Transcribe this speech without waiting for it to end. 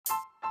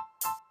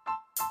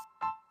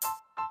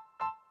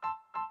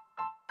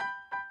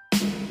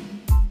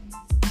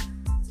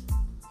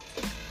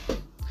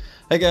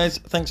Hey guys,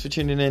 thanks for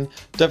tuning in.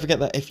 Don't forget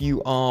that if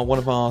you are one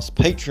of our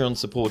Patreon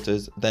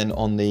supporters, then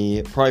on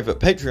the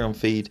private Patreon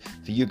feed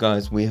for you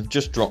guys, we have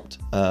just dropped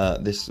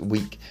this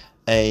week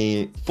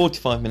a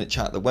 45-minute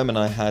chat that Wem and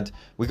I had.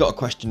 We got a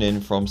question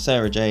in from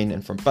Sarah Jane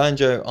and from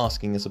Banjo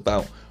asking us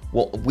about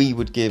what we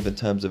would give in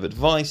terms of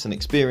advice and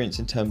experience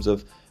in terms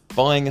of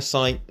buying a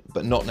site,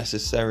 but not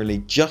necessarily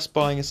just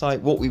buying a site,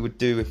 what we would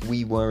do if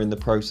we were in the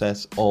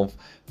process of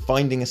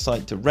finding a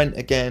site to rent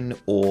again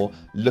or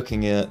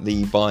looking at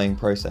the buying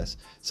process.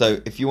 So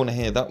if you want to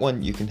hear that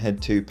one, you can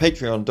head to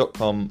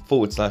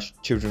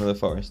patreon.com/Children of the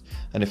Forest.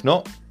 And if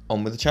not,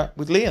 on with the chat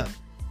with Leah.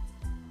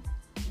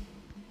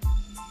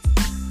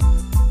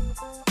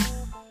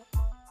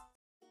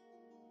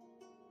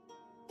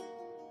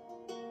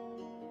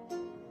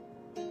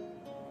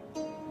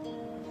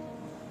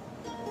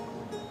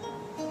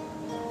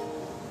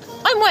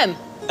 I'm Wem.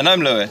 And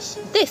I'm Lewis.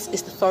 This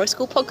is the Forest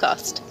School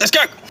Podcast. Let's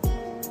go!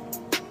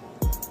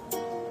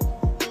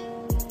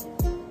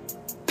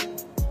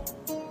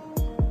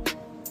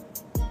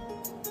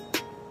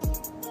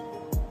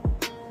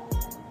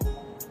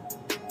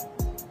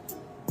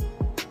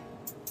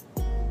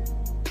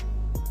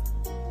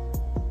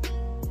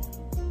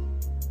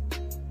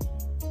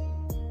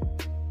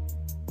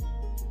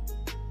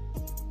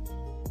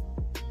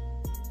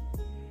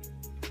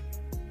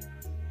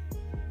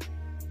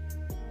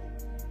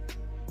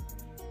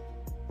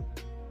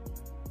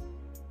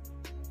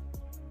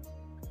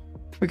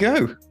 We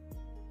go.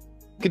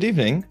 Good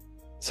evening.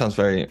 Sounds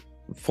very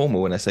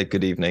formal when I say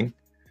good evening.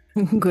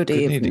 Good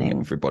evening,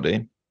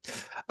 everybody.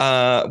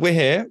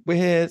 We're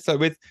here. So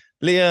with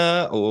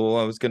Leah,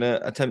 or I was going to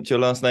attempt your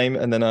last name,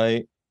 and then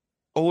I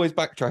always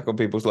backtrack on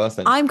people's last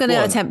names. I'm going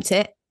to attempt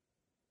it.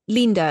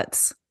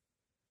 Leendertz.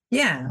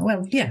 Yeah,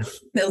 well, yeah,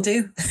 it'll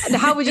do.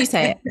 How would you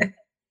say it?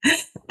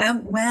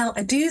 Well,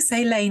 I do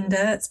say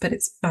Leendertz, but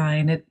it's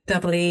fine. A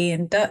double E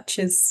in Dutch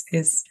is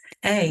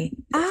A.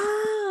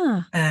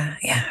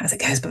 Yeah, as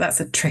it goes, but that's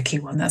a tricky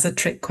one. That's a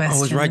trick question.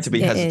 I was right to be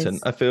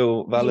hesitant. I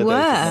feel validated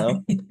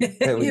now.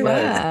 There we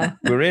go.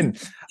 We're in.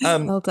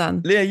 Well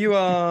done. Leah, you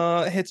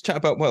are here to chat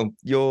about,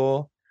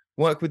 your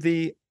work with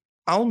the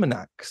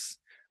Almanacs.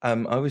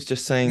 I was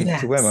just saying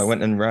to Wem, I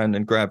went and ran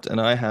and grabbed,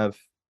 and I have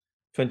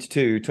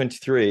 22,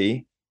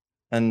 23,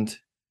 and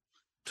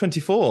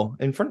 24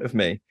 in front of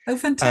me. Oh,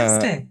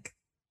 fantastic.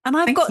 And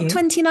I've got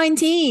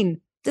 2019.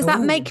 Does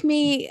that make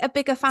me a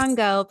bigger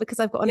fangirl because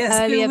I've got an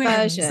earlier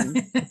version?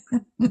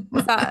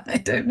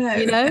 I don't know.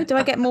 You know, do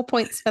I get more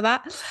points for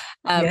that?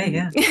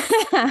 Yeah.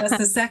 That's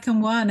the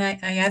second one I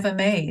ever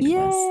made.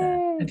 Yeah.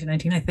 Was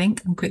 2019, I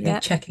think. I'm quickly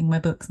checking my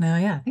books now.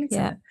 Yeah, I think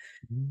so.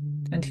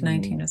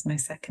 2019 was my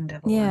second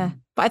ever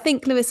one. But I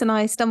think Lewis and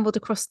I stumbled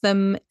across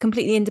them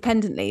completely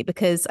independently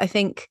because I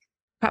think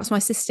perhaps my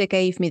sister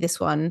gave me this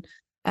one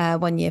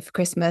year for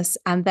Christmas.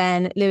 And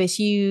then Lewis,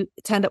 you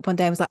turned up one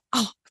day and was like,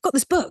 oh, I've got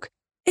this book.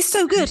 It's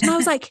so good. And I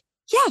was like,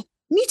 yeah,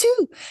 me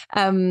too.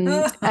 I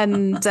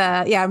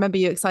remember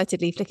you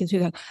excitedly flicking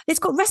through going, it's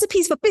got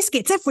recipes for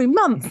biscuits every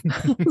month.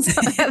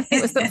 So I think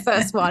it was the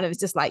first one. It was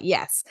just like,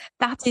 yes,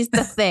 that is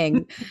the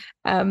thing.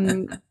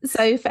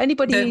 So for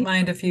anybody... Don't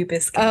mind a few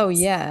biscuits. Oh,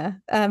 yeah.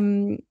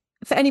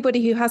 For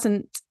anybody who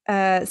hasn't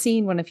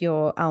seen one of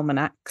your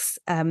almanacs,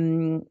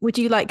 would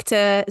you like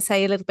to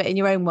say a little bit in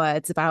your own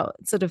words about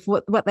sort of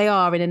what they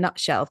are in a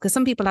nutshell? Because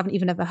some people haven't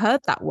even ever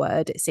heard that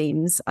word, it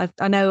seems. I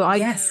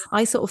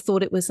sort of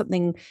thought it was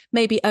something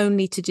maybe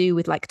only to do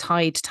with like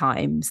tide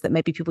times that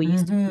maybe people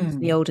used to use in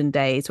the olden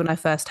days. When I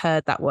first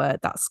heard that word,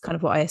 that's kind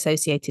of what I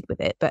associated with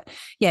it. But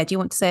yeah, do you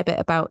want to say a bit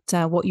about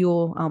what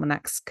your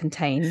almanacs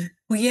contain?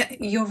 Well, yeah,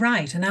 you're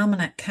right. An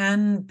almanac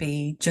can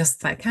be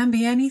just that. Can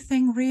be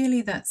anything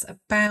really that's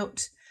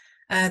about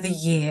the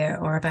year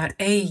or about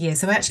a year.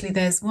 So actually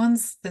there's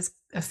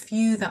a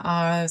few that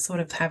are sort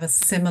of have a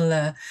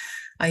similar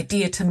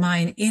idea to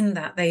mine in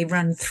that they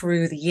run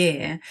through the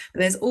year.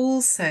 But there's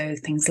also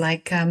things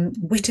like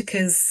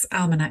Whitaker's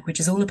Almanac, which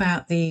is all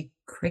about the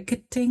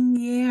cricketing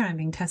year. I'm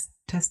being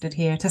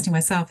testing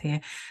myself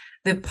here.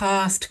 The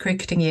past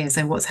cricketing year,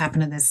 so what's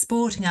happened in the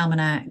sporting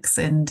almanacs,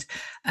 and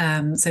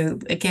so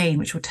again,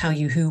 which will tell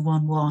you who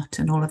won what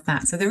and all of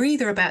that. So they're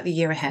either about the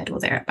year ahead or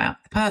they're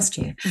about the past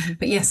year. Mm-hmm.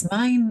 But yes,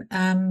 mine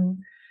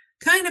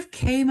kind of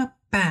came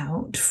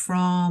about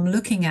from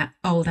looking at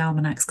old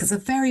almanacs because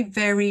it's a very,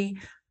 very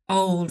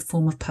old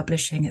form of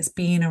publishing. It's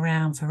been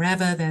around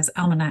forever. There's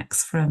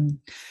almanacs from,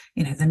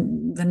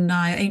 the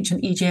Nile,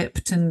 ancient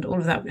Egypt, and all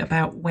of that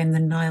about when the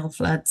Nile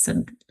floods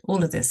and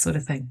all of this sort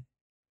of thing.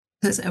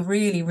 It's a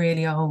really,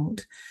 really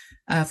old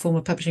form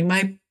of publishing.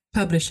 My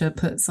publisher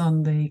puts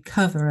on the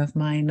cover of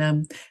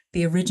mine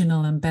the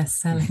original and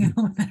best-selling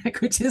almanac,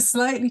 which is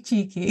slightly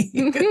cheeky.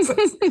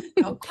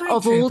 Not quite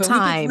of true, all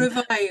time.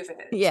 Revive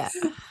it. Yeah.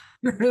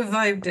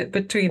 Revived it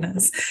between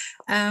us.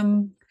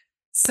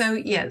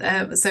 So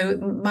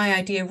my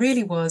idea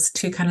really was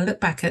to kind of look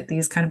back at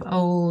these kind of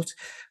old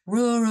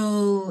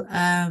rural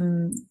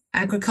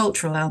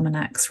agricultural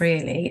almanacs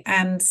really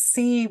and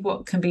see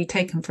what can be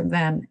taken from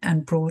them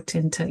and brought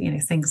into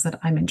things that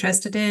I'm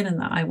interested in and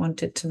that I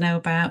wanted to know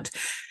about.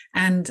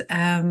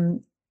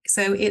 And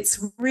so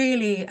it's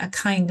really a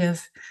kind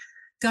of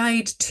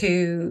guide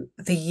to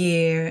the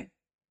year,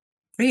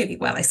 really,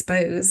 well, I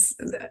suppose,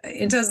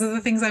 in terms of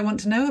the things I want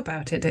to know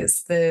about it.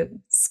 It's the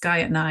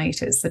sky at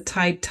night, it's the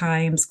tide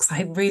times, because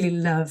I really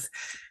love,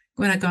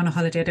 when I go on a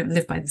holiday, I don't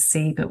live by the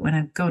sea, but when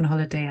I go on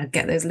holiday, I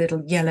get those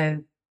little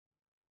yellow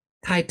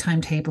tide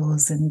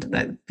timetables, and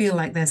I feel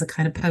like there's a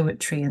kind of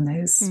poetry in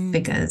those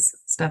figures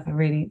stuff. I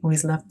really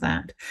always love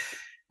that.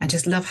 I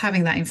just love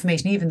having that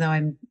information, even though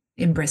I'm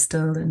in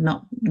Bristol and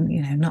not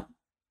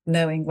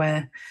knowing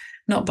where,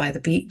 not by the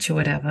beach or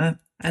whatever.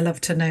 I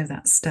love to know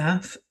that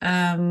stuff.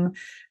 And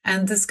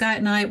the sky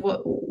at night,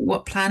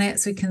 what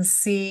planets we can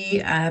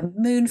see,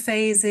 moon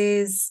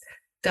phases,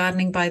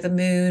 gardening by the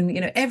moon,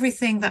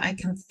 everything that I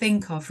can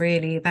think of,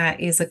 really, that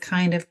is a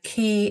kind of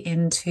key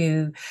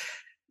into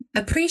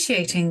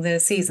appreciating the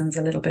seasons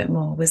a little bit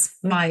more, was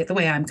the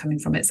way I'm coming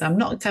from it. So I'm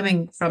not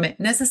coming from it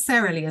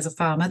necessarily as a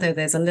farmer, though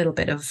there's a little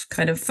bit of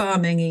kind of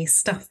farming-y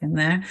stuff in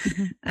there,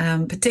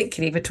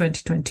 particularly for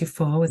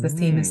 2024 with the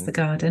theme is the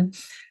garden.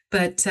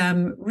 But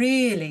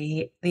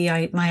really,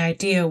 my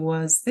idea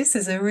was, this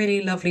is a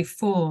really lovely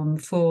form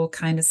for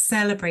kind of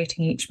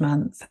celebrating each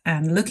month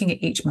and looking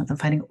at each month and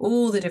finding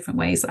all the different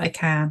ways that I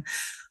can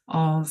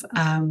of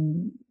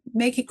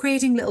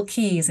creating little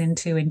keys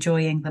into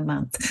enjoying the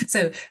month.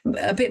 So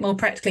a bit more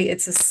practically,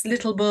 it's a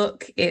little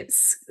book.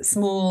 It's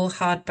small,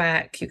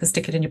 hardback. You can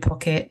stick it in your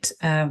pocket,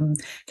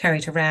 carry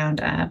it around.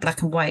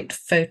 Black and white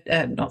black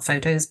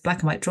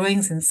and white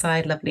drawings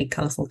inside, lovely,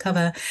 colourful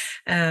cover,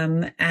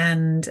 and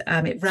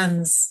it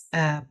runs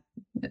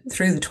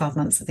through the 12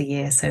 months of the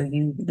year. So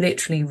you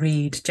literally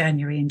read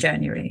January in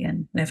January,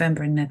 and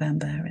November in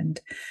November, and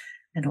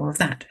all of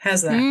that.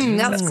 How's that?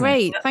 That's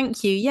great.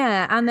 Thank you.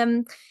 Yeah.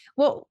 And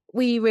what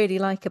we really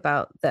like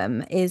about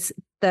them is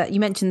that you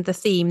mentioned the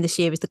theme this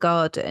year is the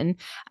garden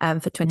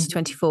for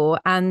 2024.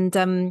 And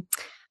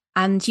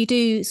you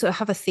do sort of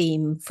have a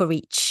theme for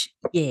each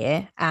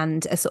year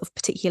and a sort of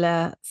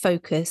particular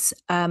focus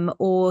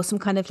or some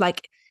kind of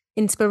like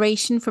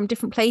inspiration from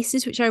different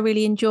places, which I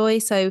really enjoy.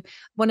 So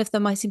one of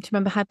them I seem to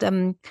remember had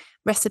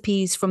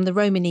recipes from the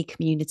Romani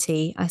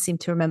community. I seem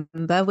to remember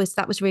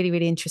that was really,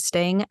 really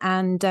interesting.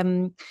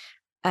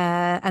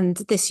 And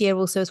this year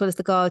also, as well as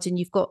the garden,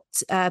 you've got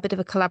a bit of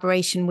a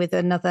collaboration with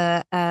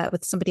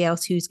with somebody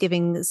else who's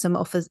giving some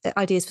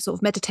ideas for sort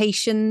of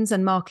meditations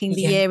and marking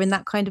the year in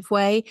that kind of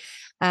way.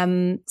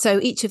 So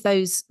each of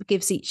those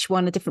gives each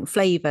one a different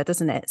flavour,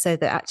 doesn't it? So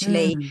that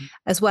actually,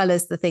 as well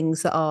as the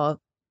things that are,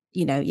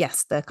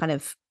 the kind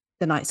of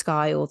the night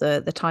sky or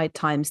the tide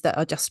times that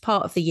are just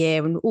part of the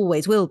year and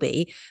always will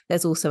be,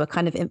 there's also a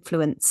kind of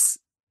influence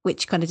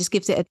which kind of just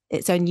gives it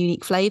its own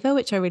unique flavour,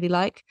 which I really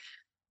like.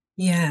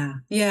 Yeah.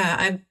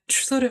 I've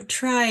sort of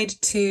tried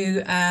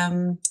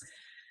to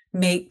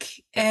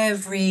make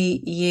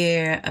every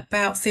year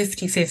about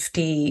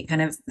 50-50,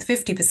 kind of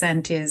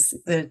 50% is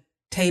the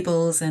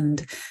tables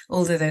and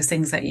all of those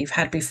things that you've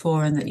had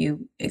before and that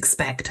you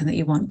expect and that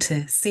you want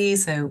to see.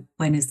 So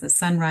when is the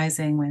sun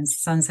rising? When's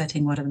the sun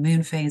setting? What are the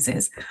moon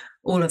phases?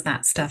 All of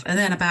that stuff. And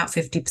then about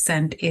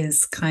 50%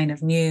 is kind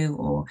of new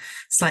or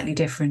slightly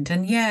different.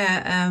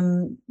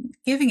 And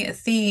giving it a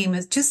theme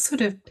is just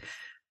sort of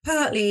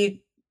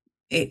partly,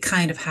 it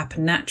kind of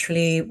happened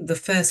naturally. The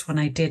first one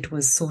I did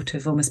was sort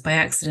of almost by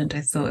accident.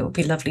 I thought it would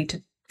be lovely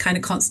to kind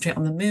of concentrate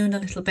on the moon a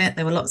little bit.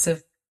 There were lots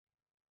of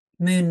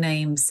moon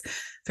names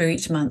for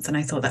each month, and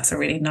I thought that's a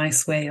really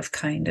nice way of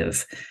kind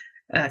of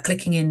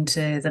clicking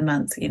into the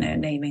month,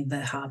 naming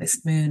the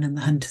harvest moon and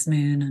the hunter's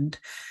moon and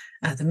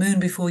the moon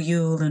before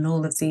Yule and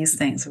all of these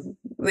things.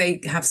 They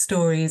have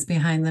stories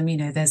behind them,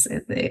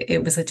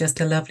 it was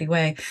just a lovely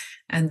way.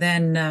 And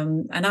then,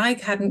 and I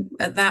hadn't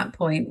at that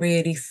point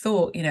really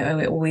thought,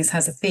 it always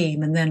has a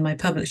theme. And then my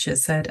publisher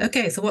said,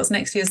 okay, so what's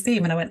next year's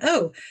theme? And I went,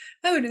 oh,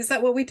 is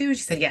that what we do? And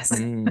she said, yes,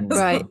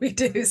 that's what we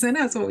do. So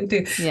now that's what we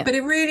do. Yeah. But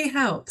it really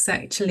helps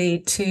actually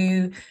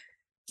to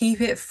keep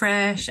it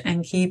fresh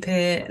and keep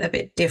it a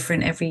bit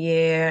different every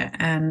year,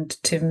 and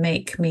to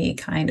make me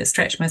kind of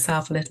stretch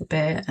myself a little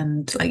bit.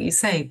 And like you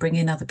say, bring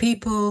in other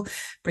people,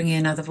 bring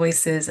in other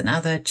voices and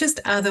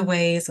other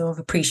ways of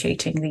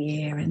appreciating the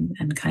year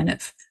and kind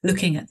of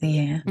looking at the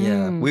year.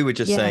 Yeah, we were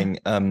just saying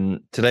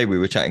today we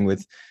were chatting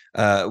with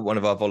one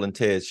of our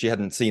volunteers. She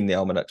hadn't seen the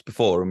Almanacs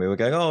before, and we were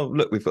going, oh,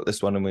 look, we've got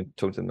this one, and we're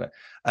talking to them there.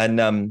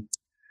 And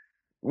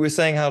we were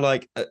saying how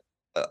like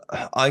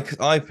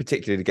I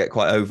particularly get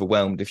quite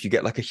overwhelmed if you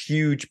get like a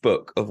huge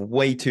book of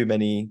way too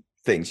many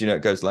things.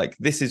 It goes like,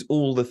 this is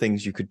all the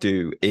things you could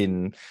do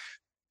in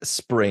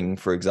spring,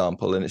 for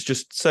example, and it's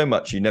just so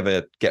much you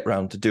never get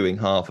round to doing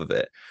half of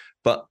it.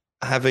 But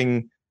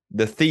having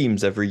the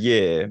themes every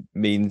year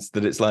means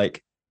that it's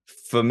like,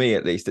 for me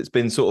at least, it's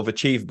been sort of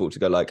achievable to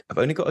go like, I've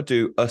only got to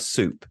do a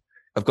soup.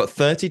 I've got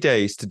 30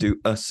 days to do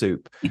a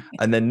soup,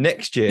 and then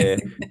next year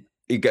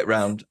you get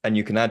round and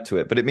you can add to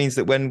it. But it means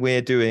that when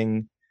we're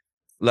doing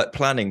like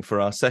planning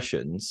for our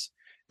sessions,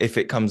 if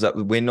it comes up,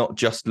 we're not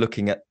just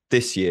looking at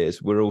this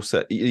year's, we're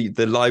also,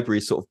 the library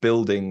is sort of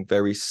building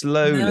very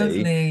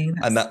slowly.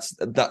 And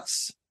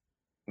that's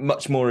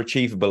much more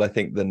achievable, I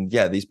think, than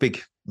these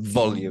big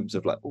volumes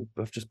of like, oh,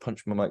 I've just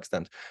punched my mic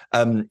stand.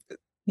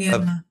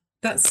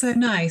 That's so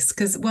nice,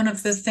 because one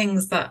of the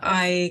things that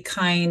I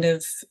kind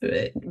of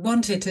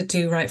wanted to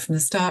do right from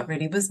the start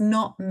really was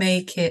not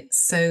make it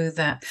so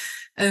that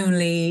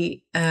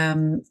only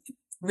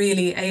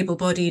really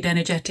able-bodied,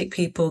 energetic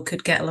people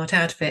could get a lot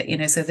out of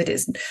it, so that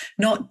it's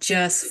not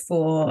just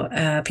for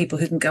people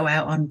who can go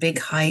out on big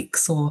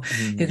hikes or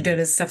who can do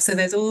this stuff. So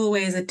there's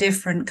always a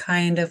different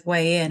kind of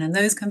way in, and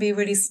those can be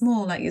really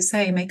small, like you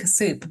say, make a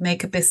soup,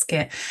 make a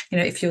biscuit.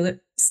 If you're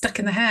stuck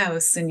in the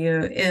house and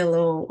you're ill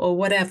or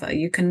whatever,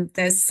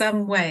 there's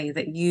some way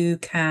that you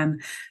can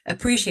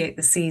appreciate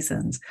the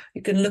seasons.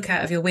 You can look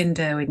out of your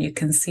window and you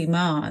can see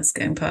Mars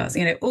going past,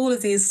 all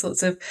of these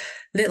sorts of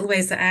little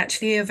ways that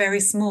actually are very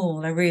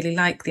small. I really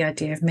like the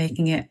idea of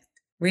making it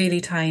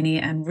really tiny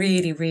and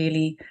really,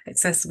 really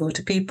accessible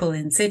to people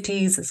in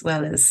cities as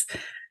well as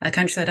a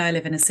countryside. I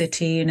live in a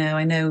city,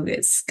 I know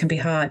it can be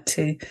hard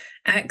to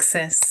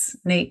access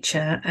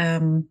nature.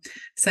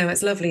 So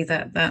it's lovely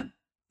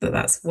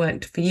that's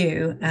worked for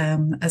you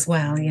as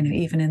well,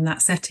 even in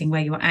that setting where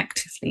you're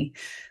actively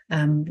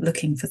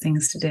looking for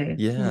things to do.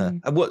 Yeah.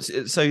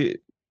 And so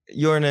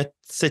you're in a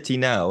city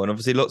now, and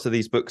obviously lots of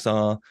these books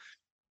are,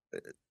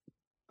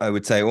 I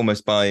would say,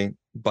 almost by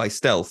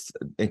stealth,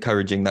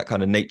 encouraging that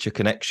kind of nature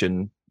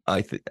connection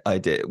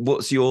idea.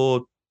 What's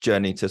your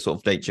journey to sort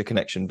of nature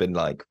connection been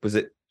like? Was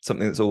it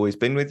something that's always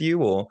been with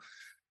you, or?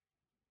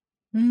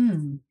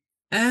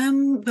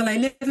 Well, I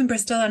live in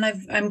Bristol, and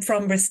I'm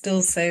from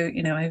Bristol, so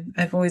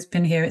I've always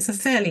been here. It's a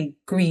fairly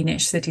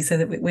greenish city, so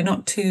that we're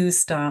not too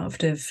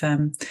starved of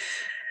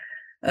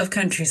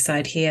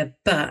countryside here.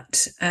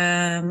 But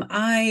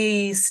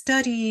I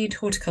studied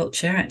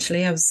horticulture.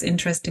 Actually, I was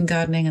interested in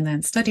gardening, and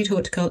then studied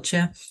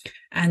horticulture,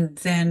 and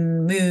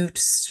then moved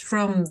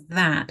from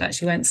that.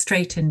 Actually, went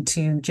straight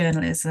into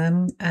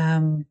journalism.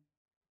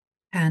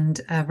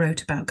 And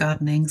wrote about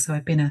gardening. So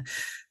I've been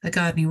a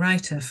gardening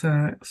writer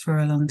for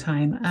a long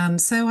time.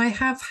 So I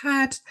have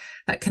had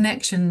that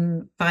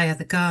connection via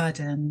the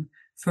garden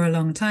for a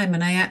long time.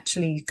 And I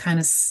actually kind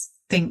of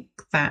think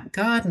that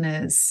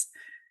gardeners,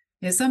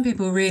 some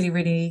people really,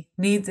 really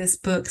need this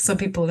book. Some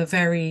people are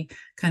very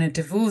kind of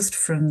divorced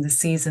from the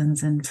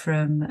seasons and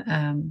from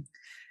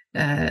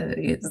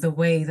the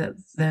way that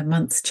the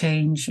months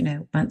change,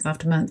 month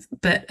after month.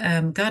 But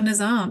gardeners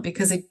aren't,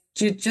 because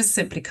you just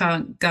simply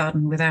can't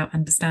garden without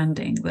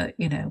understanding that,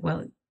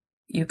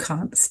 you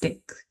can't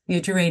stick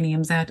your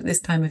geraniums out at this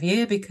time of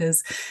year,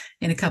 because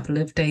in a couple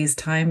of days'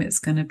 time there's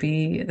going to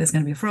be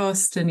a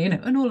frost, and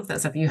and all of that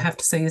stuff. You have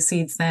to sow your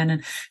seeds then.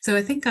 And so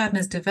I think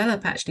gardeners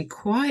develop actually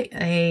quite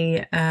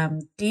a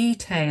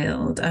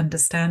detailed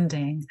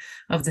understanding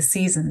of the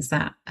seasons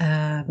that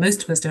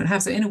most of us don't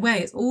have. So in a way,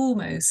 it's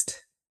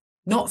almost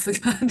not for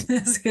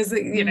gardeners, because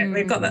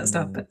they've got that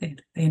stuff, but they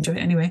enjoy it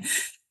anyway.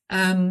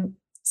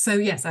 So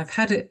yes, I've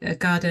had a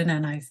garden,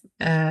 and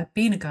I've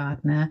been a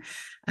gardener.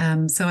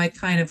 So I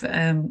kind of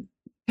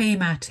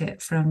came at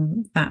it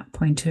from that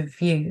point of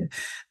view.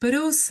 But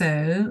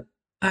also,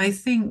 I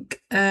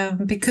think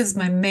because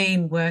my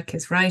main work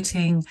is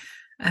writing,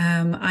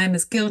 I'm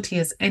as guilty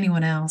as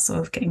anyone else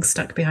of getting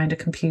stuck behind a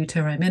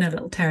computer. I'm in a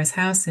little terrace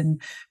house in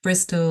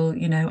Bristol.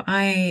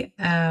 I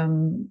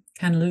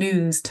can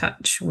lose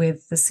touch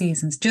with the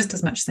seasons just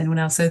as much as anyone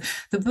else. So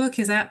the book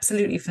is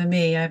absolutely for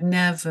me. I've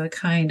never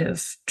kind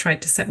of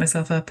tried to set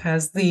myself up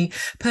as the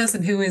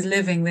person who is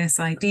living this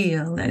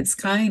ideal. It's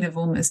kind of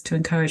almost to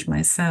encourage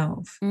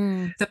myself.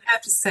 So I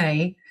have to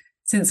say,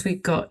 since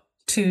we've got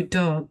 2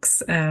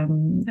 dogs,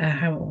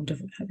 how old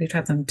have we've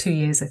had them? 2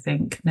 years, I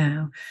think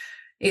now.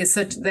 There's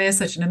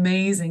such an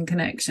amazing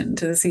connection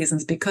to the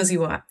seasons, because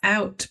you are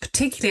out,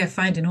 particularly I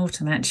find in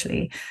autumn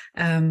actually,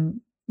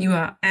 you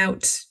are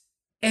out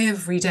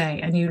every day,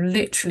 and you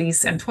literally,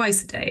 and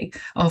twice a day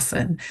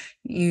often,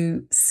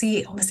 you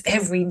see almost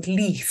every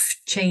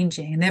leaf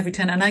changing and every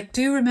turn. And I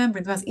do remember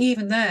in the past,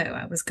 even though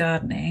I was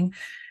gardening,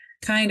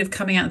 kind of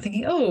coming out and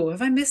thinking, oh,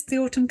 have I missed the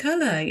autumn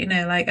colour?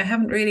 Like I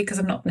haven't really, because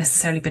I've not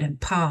necessarily been in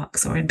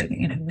parks or in,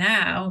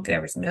 now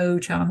there is no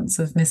chance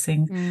of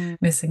missing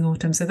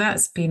autumn. So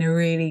that's been a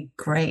really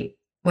great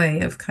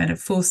way of kind of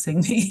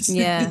forcing me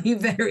to be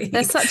very.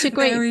 They're such a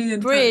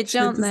great bridge,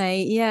 aren't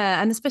they?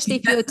 Yeah, and especially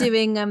if you're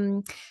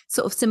doing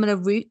sort of similar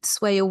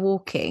routes where you're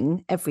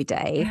walking every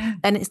day,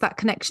 then it's that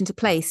connection to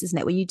place, isn't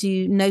it? Where you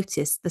do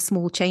notice the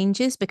small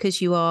changes,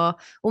 because you are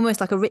almost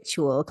like a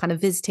ritual, kind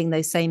of visiting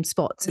those same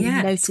spots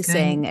and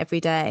noticing every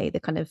day the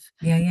kind of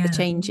the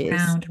changes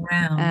round and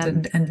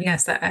round, and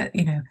yes, that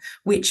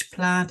which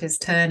plant is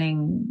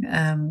turning,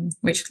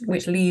 which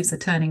leaves are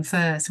turning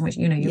first, and which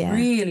you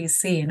really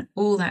see in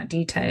all that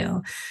detail.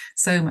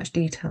 So much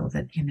detail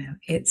that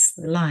it's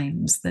the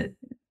limes that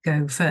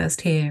go first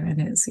here, and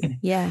it's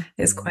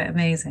it's quite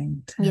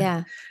amazing.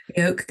 The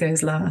oak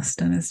goes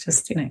last, and it's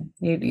just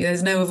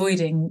there's no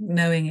avoiding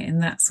knowing it in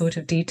that sort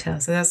of detail.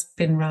 So that's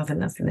been rather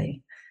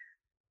lovely.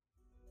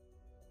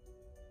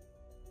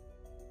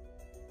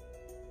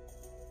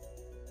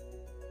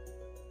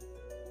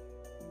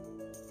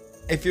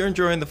 If you're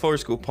enjoying the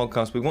Forest School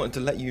podcast, we wanted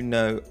to let you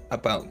know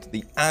about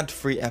the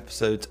ad-free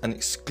episodes and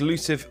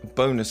exclusive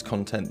bonus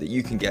content that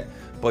you can get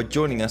by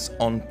joining us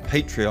on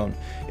Patreon.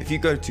 If you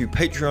go to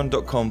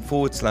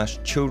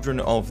patreon.com/Children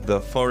of the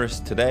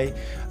Forest today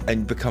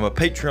and become a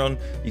Patreon,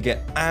 you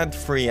get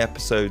ad-free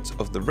episodes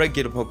of the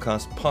regular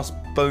podcast plus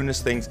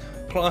bonus things.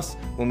 Plus,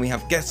 when we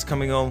have guests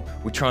coming on,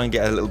 we try and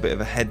get a little bit of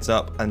a heads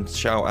up and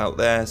shout out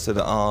there so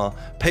that our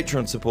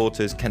Patreon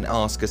supporters can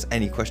ask us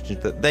any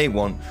questions that they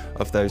want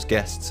of those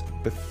guests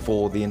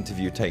before the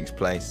interview takes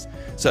place.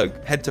 So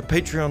head to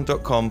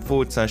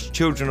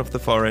patreon.com/Children of the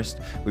Forest.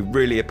 We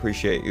really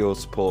appreciate your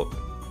support.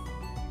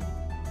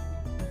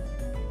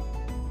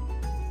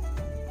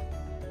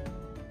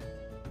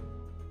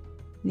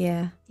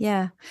 Yeah.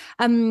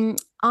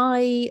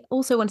 I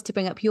also wanted to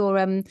bring up your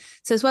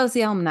so as well as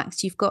the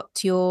almanacs, you've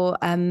got your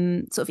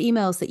sort of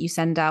emails that you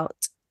send out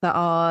that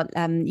are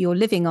your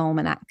Living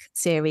Almanac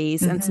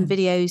series and some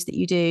videos that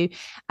you do.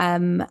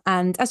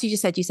 And as you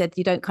said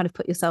you don't kind of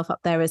put yourself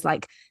up there as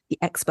like the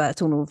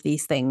expert on all of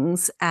these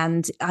things.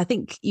 And I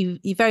think you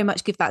very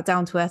much give that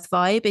down to earth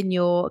vibe in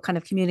your kind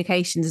of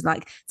communications.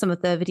 Like some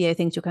of the video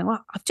things you're going,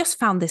 well, I've just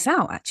found this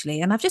out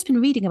actually, and I've just been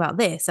reading about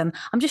this, and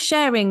I'm just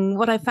sharing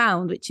what I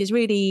found, which is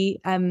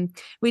really,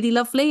 really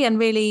lovely and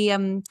really,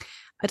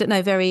 I don't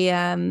know, very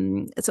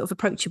sort of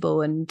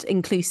approachable and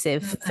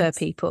inclusive for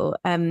people.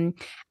 And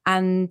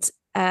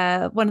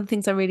one of the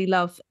things I really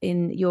love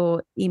in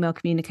your email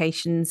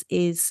communications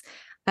is,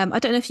 I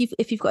don't know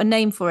if you've got a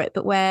name for it,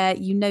 but where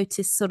you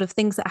notice sort of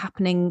things that are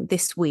happening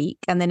this week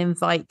and then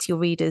invite your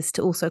readers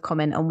to also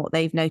comment on what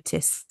they've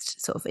noticed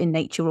sort of in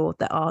nature or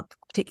that are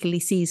particularly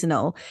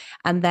seasonal,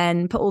 and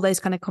then put all those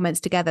kind of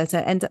comments together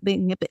to end up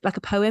being a bit like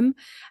a poem.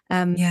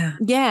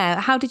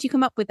 How did you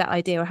come up with that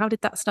idea, or how did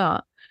that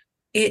start?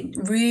 It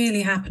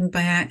really happened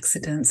by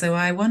accident. So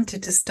I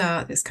wanted to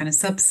start this kind of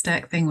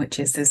Substack thing, which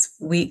is this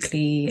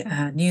weekly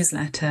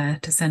newsletter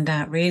to send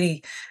out.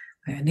 Really,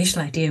 my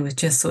initial idea was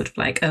just sort of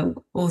like,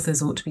 oh,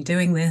 authors ought to be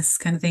doing this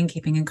kind of thing,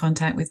 keeping in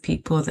contact with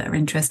people that are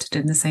interested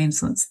in the same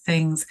sorts of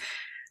things.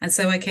 And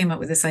so I came up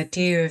with this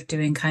idea of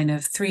doing kind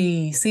of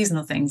 3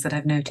 seasonal things that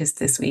I've noticed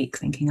this week,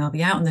 thinking I'll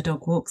be out on the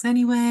dog walks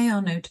anyway,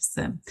 I'll notice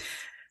them.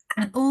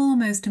 And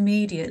almost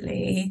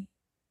immediately,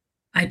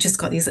 I just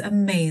got these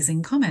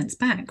amazing comments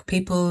back.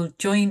 People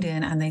joined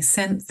in and they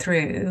sent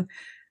through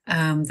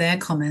their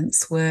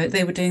comments.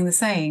 They were doing the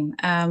same.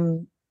 I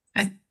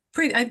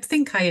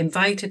think I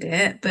invited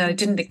it, but I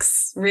didn't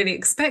really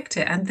expect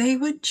it. And they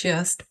were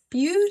just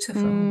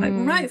beautiful, like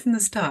right from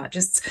the start,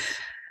 just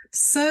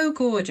so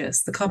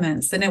gorgeous, the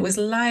comments. And it was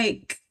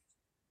like,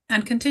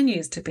 and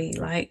continues to be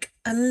like,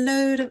 a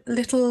load of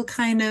little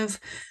kind of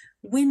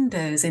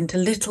windows into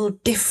little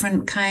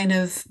different kind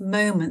of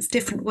moments,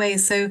 different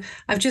ways. So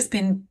I've just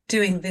been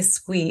doing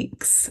this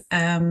week's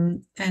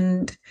and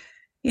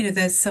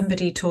there's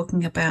somebody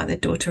talking about their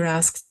daughter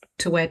asked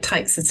to wear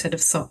tights instead of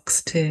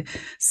socks to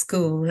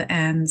school,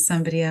 and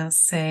somebody else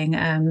saying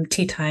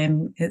tea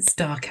time, it's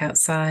dark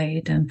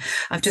outside, and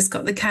I've just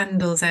got the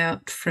candles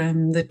out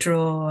from the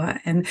drawer,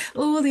 and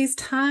all these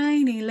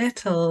tiny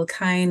little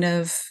kind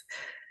of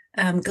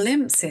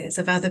glimpses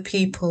of other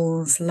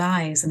people's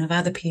lives and of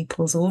other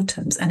people's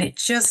autumns. And it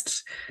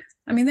just,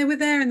 I mean, they were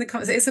there in the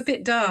comments. It's a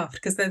bit daft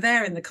because they're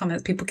there in the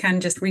comments. People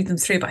can just read them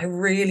through, but I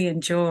really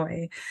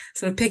enjoy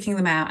sort of picking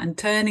them out and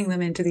turning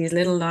them into these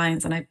little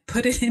lines. And I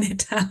put it in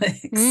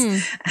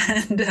italics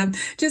and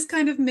just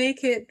kind of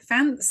make it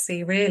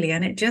fancy, really.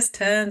 And it just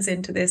turns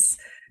into this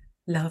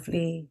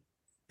lovely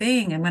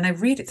thing. And when I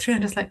read it through,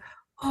 I'm just like,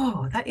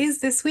 oh, that is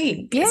this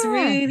week. Yeah. It's a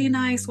really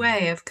nice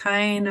way of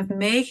kind of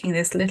making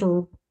this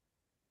little,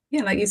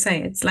 like you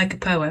say, it's like a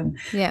poem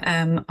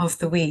of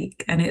the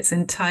week, and it's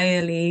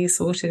entirely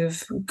sort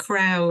of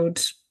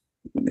what's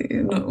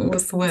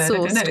the word?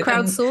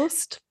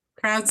 Crowdsourced.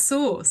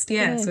 Crowdsourced,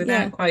 yes,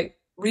 without quite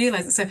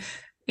realising. So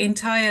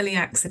entirely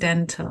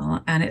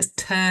accidental, and it's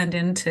turned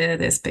into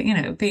this, but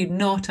it'd be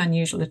not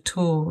unusual at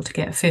all to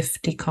get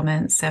 50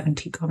 comments,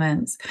 70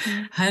 comments,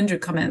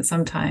 100 comments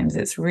sometimes.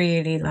 It's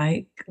really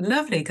like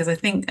lovely, because I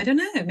think, I don't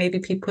know, maybe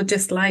people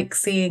just like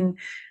seeing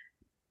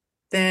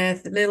their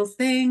little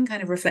thing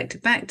kind of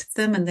reflected back to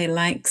them, and they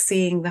like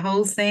seeing the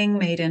whole thing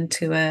made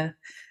into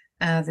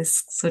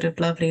this sort of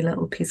lovely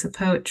little piece of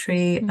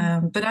poetry.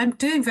 But I'm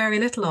doing very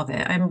little of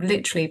it. I'm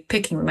literally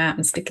picking them out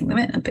and sticking them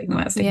in, and picking them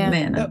out and sticking them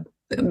in. And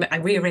I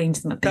rearrange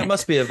them a bit. That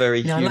must be a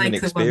very human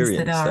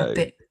experience, though.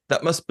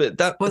 That must be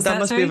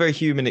a very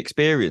human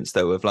experience,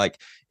 though, of like,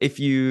 if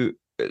you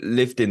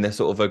lived in this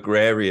sort of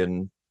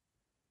agrarian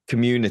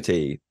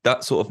community,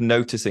 that sort of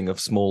noticing of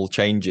small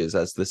changes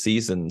as the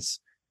seasons,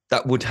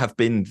 that would have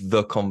been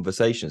the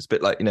conversation. It's a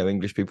bit like,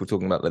 English people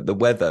talking about like the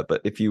weather, but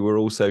if you were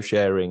also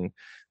sharing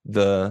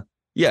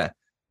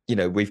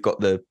we've got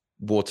the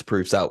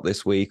waterproofs out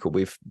this week, or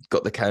we've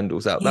got the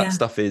candles out, that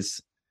stuff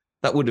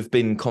that would have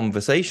been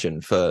conversation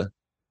for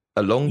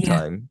a long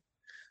time.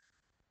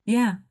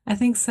 Yeah, I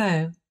think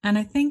so. And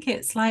I think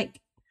it's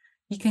like,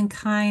 you can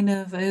kind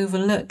of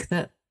overlook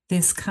that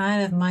this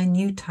kind of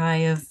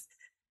minutiae of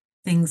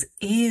things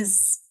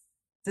is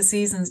the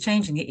seasons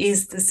changing. It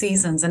is the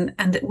seasons.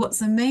 And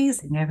what's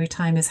amazing every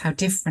time is how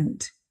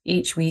different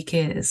each week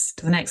is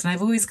to the next. And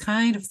I've always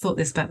kind of thought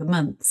this about the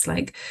months.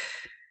 Like,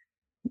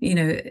 you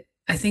know,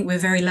 I think we're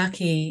very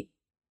lucky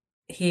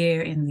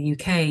here in the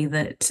UK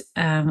that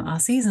our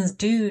seasons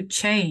do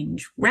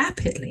change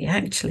rapidly,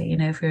 actually. You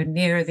know, if you're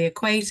nearer the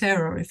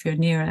equator or if you're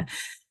nearer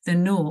the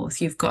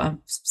north, you've got a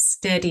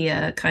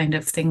steadier kind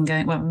of thing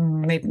going. Well,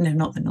 maybe no,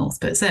 not the north,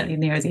 but certainly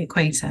nearer the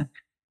equator.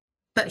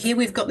 But here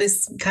we've got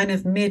this kind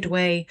of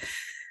midway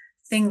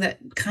thing that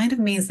kind of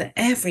means that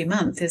every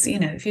month is, you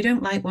know, if you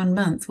don't like one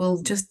month,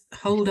 well, just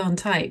hold on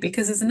tight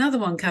because there's another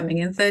one coming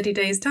in 30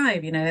 days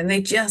time, you know, and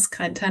they just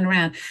kind of turn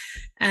around.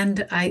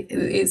 And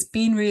it's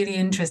been really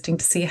interesting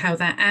to see how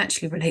that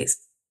actually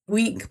relates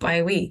week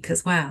by week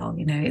as well.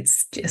 You know,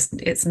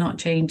 it's not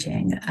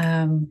changing.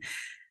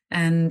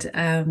 And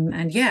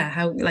yeah,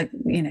 how, like,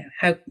 you know,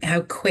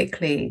 how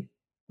quickly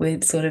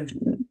we're sort of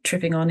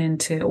tripping on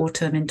into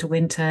autumn, into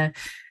winter.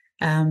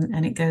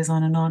 And it goes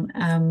on and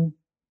on.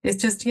 It's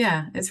just,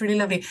 yeah, it's really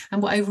lovely.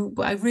 And what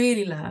I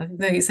really love,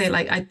 though you say,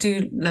 like, I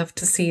do love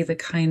to see the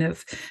kind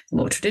of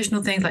more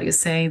traditional things, like you're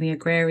saying, the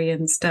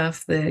agrarian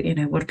stuff, the, you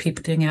know, what are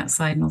people doing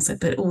outside, and also,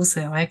 but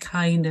also I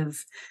kind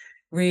of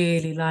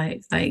really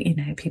like, you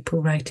know,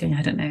 people writing,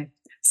 I don't know,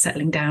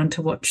 settling down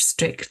to watch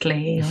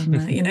Strictly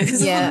on, you know,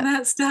 because all of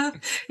that stuff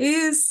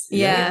is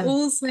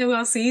also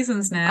our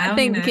seasons now. I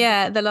think, you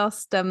know. the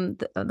last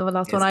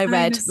one I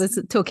read was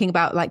talking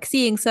about like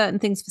seeing certain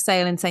things for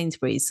sale in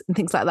Sainsbury's and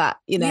things like that.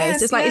 You know, it's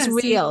just like, it's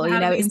real, you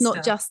know, it's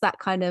not just that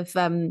kind of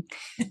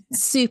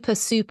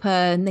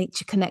super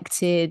nature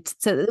connected.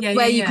 So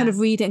where you kind of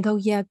read it and go,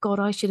 yeah, God,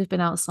 I should have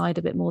been outside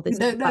a bit more this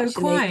week, actually.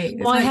 Quite.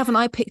 Why haven't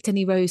I picked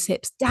any rose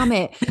hips? Damn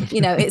it.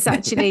 You know, it's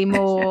actually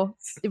more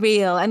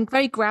real and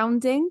very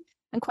grounding.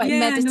 And quite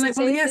meditative. Like,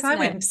 well, yes, I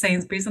went to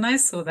Sainsbury's and I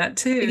saw that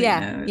too.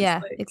 Yeah, you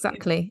know? Like,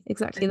 exactly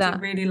that. I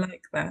really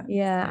like that.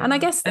 Yeah, and I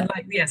guess, and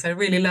like, yes, I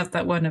really love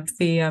that one of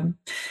the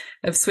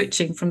of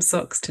switching from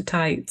socks to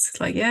tights.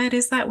 It's like, yeah, it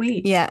is that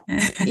week. Yeah,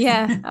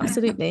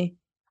 absolutely.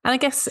 And I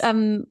guess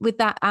with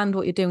that and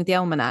what you're doing with the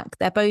Almanac,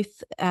 they're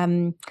both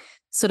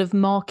sort of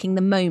marking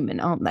the moment,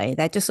 aren't they?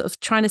 They're just sort of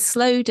trying to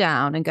slow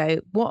down and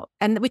go, what,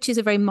 and which is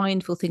a very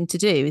mindful thing to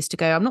do, is to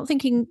go, I'm not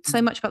thinking so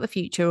much about the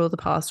future or the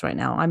past right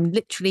now. I'm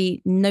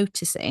literally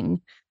noticing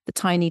the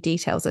tiny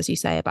details, as you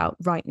say, about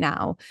right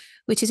now,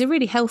 which is a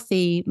really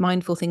healthy,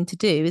 mindful thing to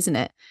do, isn't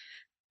it?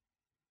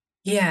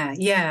 Yeah.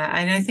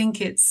 And I think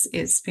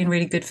it's been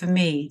really good for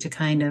me to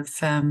kind of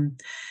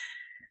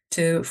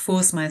to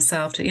force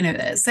myself to, you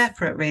know,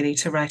 separate really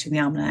to writing the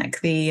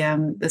Almanac. The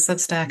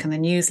Substack and the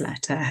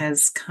newsletter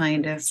has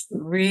kind of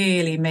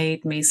really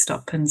made me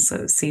stop and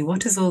sort of see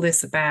what is all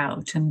this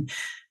about, and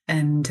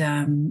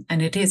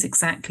it is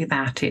exactly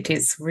that. It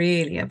is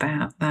really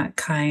about that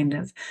kind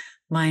of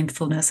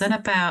mindfulness and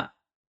about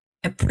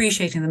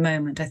appreciating the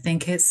moment. I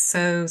think it's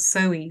so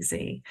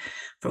easy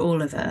for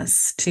all of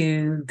us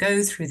to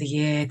go through the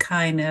year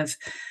kind of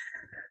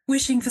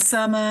wishing for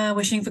summer,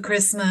 wishing for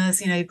Christmas.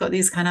 You know, you've got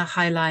these kind of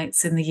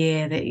highlights in the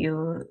year that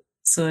you're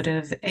sort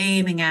of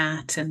aiming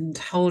at and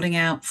holding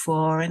out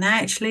for. And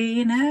actually,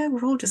 you know,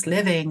 we're all just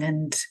living,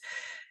 and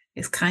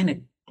it's kind of,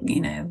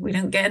 you know, we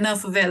don't get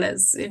enough of it.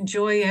 Let's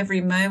enjoy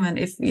every moment.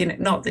 If, you know,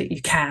 not that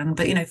you can,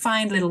 but, you know,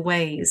 find little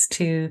ways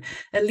to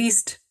at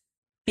least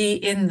be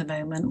in the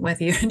moment,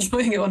 whether you're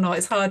enjoying it or not.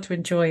 It's hard to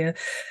enjoy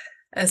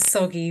a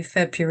soggy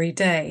February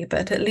day,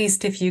 but at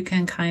least if you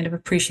can kind of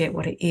appreciate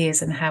what it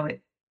is and how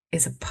it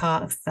is a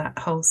part of that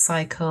whole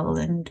cycle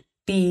and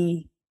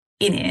be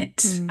in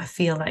it, I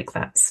feel like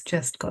that's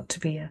just got to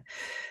be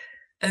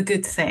a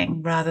good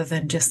thing, rather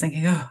than just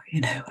thinking, oh,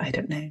 you know, I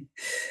don't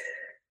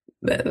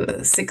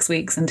know, 6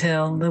 weeks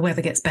until the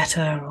weather gets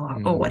better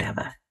or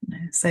whatever. You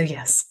know? So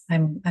yes,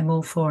 I'm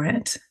all for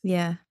it.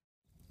 Yeah.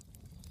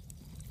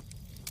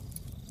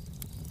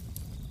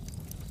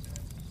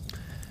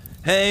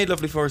 Hey,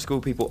 lovely Forest School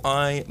people.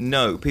 I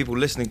know people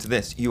listening to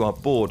this, you are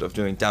bored of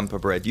doing damper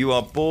bread. You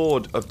are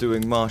bored of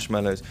doing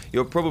marshmallows.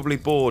 You're probably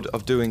bored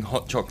of doing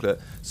hot chocolate.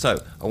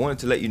 So I wanted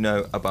to let you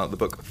know about the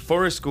book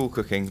Forest School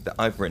Cooking that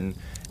I've written.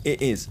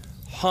 It is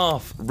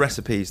half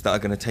recipes that are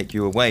going to take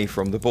you away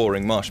from the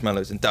boring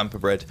marshmallows and damper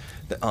bread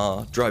that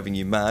are driving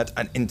you mad,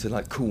 and into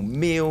like cool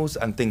meals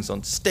and things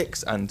on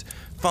sticks and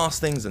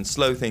fast things and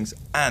slow things.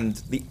 And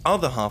the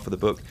other half of the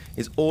book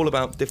is all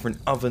about different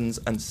ovens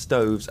and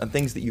stoves and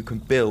things that you can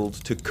build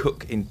to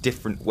cook in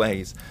different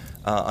ways.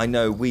 I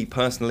know we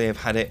personally have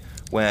had it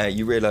where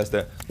you realise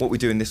that what we're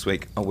doing this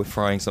week, we're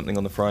frying something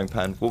on the frying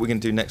pan. What we're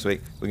going to do next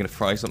week, we're going to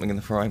fry something in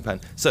the frying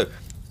pan. So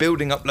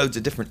building up loads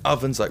of different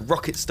ovens like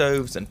rocket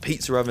stoves and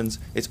pizza ovens,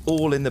 it's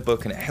all in the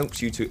book, and it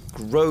helps you to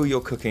grow your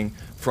cooking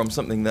from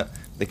something that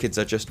the kids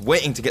are just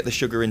waiting to get the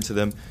sugar into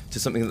them to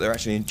something that they're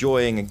actually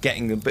enjoying and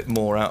getting a bit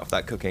more out of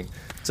that cooking.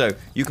 So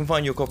you can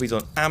find your copies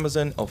on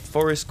Amazon of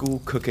Forest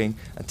School Cooking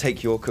and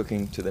take your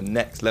cooking to the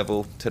next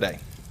level today.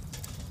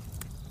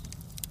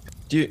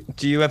 Do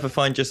you ever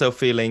find yourself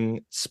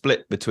feeling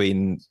split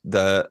between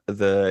the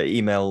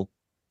email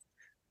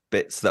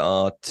bits that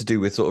are to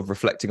do with sort of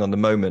reflecting on the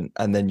moment,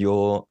 and then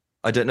your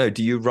I don't know,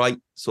 do you write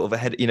sort of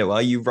ahead,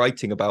 are you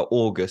writing about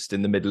August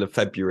in the middle of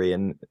February,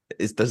 and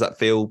does that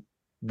feel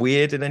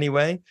weird in any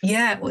way?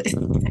 Yeah.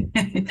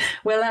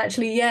 Well,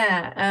 actually,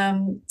 yeah.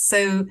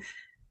 So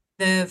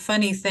the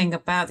funny thing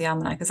about the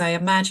almanac is I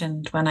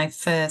imagined when I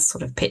first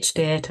sort of pitched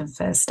it and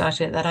first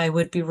started it that I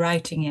would be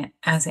writing it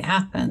as it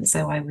happened.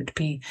 So I would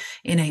be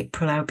in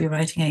April, I would be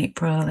writing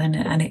April,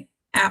 and it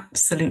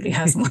absolutely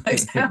hasn't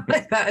worked out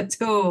like that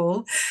at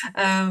all.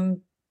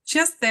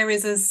 Just there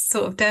is a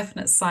sort of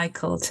definite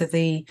cycle to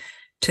the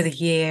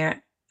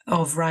year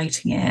of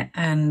writing it,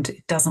 and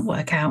it doesn't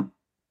work out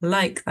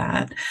like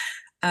that.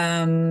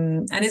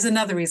 And it's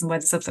another reason why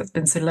the subset's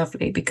been so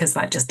lovely, because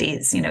that just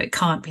is, it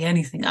can't be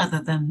anything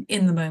other than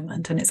in the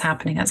moment and it's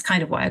happening. That's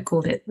kind of why I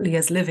called it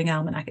Lia's Living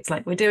Almanac. It's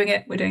like we're doing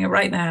it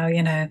right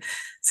now,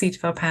 seat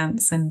of our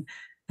pants and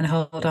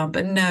hold on.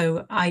 But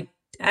no, I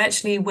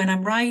actually, when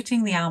I'm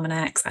writing the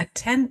almanacs,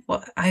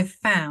 what I've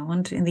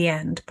found in the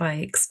end by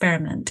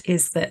experiment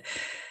is that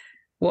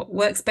what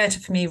works better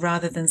for me,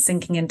 rather than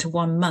sinking into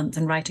 1 month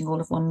and writing all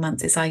of 1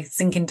 month, is I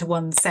sink into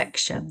one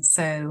section.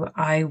 So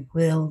I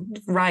will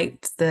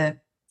write the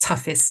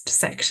toughest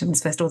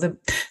sections first, or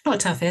not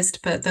toughest,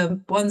 but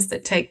the ones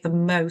that take the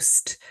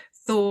most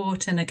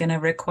thought and are going to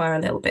require a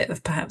little bit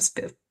of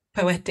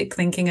poetic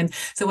thinking. And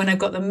so when I've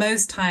got the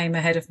most time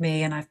ahead of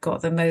me and I've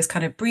got the most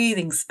kind of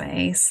breathing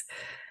space,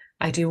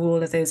 I do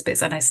all of those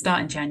bits, and I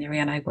start in January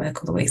and I work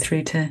all the way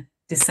through to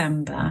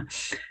December.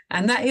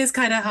 And that is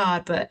kind of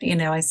hard, but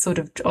I sort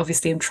of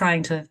obviously am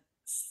trying to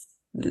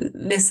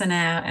listen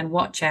out and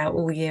watch out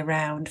all year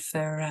round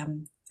for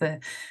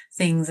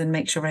things and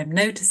make sure I'm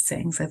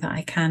noticing so that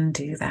I can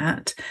do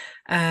that.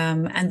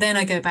 And then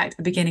I go back to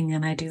the beginning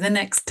and I do the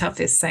next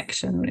toughest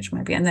section, which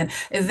might be, and then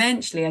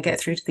eventually I get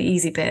through to the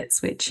easy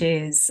bits, which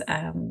is,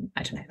 I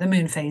don't know, the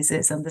moon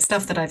phases and the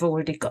stuff that I've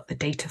already got the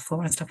data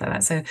for and stuff like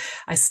that. So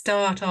I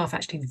start off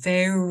actually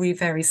very,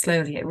 very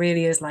slowly. It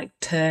really is like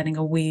turning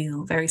a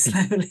wheel very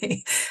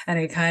slowly, and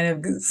it kind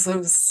of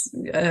sort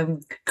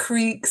of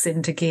creaks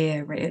into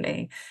gear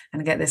really.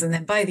 And I get this, and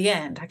then by the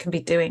end I can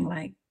be doing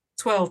like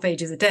 12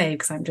 pages a day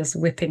because I'm just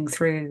whipping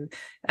through,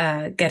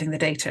 getting the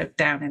data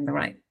down in the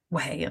right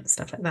way and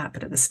stuff like that.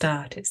 But at the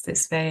start, it's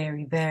this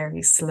very,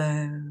 very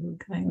slow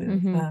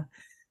kind of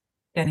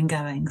getting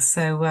going.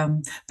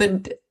 So,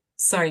 but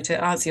sorry,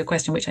 to answer your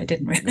question, which I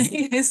didn't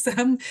really, is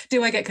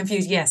do I get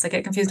confused? Yes, I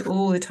get confused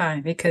all the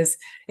time because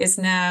it's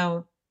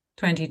now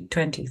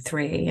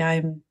 2023.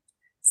 I'm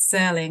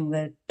selling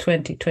the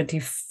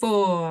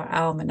 2024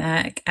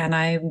 almanac and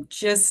I'm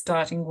just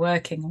starting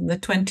working on the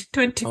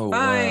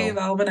 2025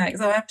 almanac.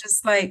 So I'm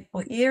just like,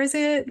 what year is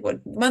it?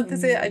 What month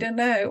is it? I don't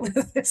know.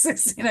 This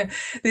is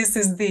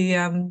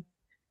the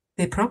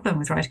problem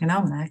with writing an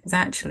almanac, is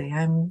actually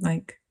I'm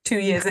like 2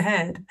 years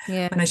ahead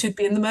when I should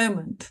be in the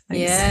moment.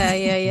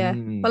 Yeah.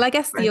 Well, I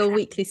guess your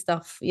weekly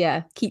stuff,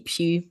 keeps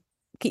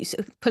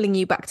pulling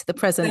you back to the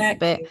present a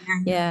bit.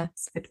 Yeah.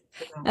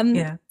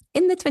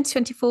 In the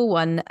 2024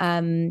 one,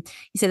 you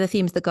said the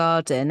theme's the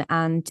garden,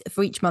 and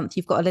for each month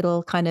you've got a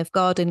little kind of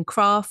garden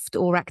craft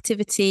or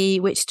activity,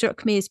 which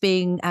struck me as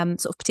being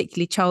sort of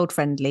particularly child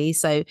friendly.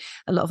 So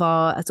a lot of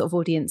our sort of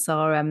audience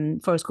are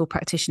forest school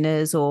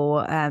practitioners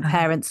or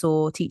parents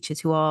or teachers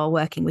who are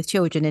working with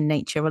children in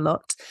nature a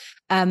lot.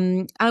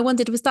 I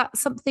wondered, was that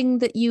something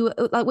that you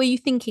like? Were you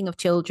thinking of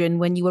children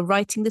when you were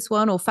writing this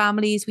one, or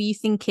families? Were you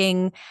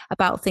thinking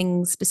about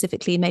things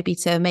specifically, maybe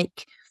to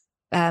make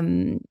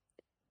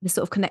the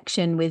sort of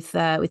connection with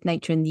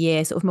nature in the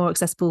year sort of more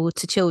accessible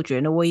to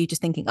children, or were you just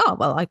thinking, oh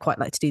well, I quite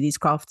like to do these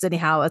crafts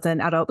anyhow as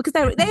an adult, because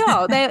they're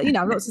I'm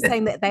not just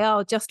saying that they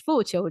are just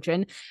for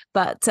children,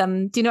 but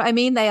do you know what I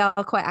mean? They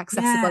are quite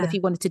accessible if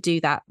you wanted to do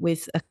that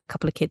with a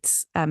couple of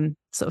kids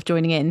sort of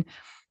joining in.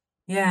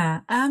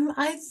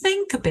 I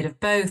think a bit of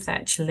both,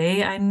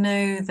 actually. I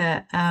know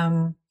that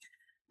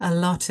a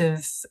lot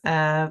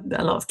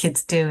of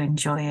kids do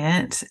enjoy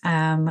it,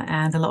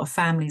 and a lot of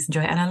families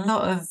enjoy it, and a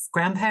lot of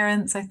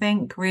grandparents, I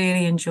think,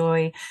 really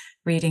enjoy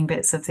reading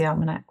bits of the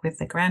almanac with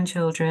their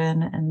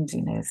grandchildren, and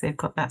if they've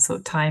got that sort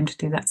of time to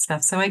do that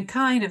stuff. So I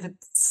kind of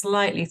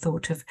slightly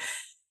thought of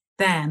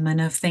them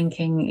and of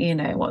thinking,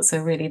 what's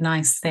a really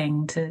nice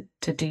thing to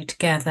do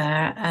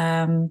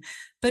together.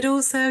 But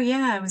also,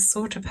 I was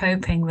sort of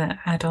hoping that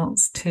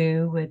adults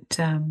too would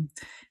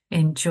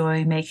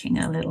enjoy making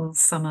a little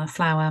summer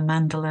flower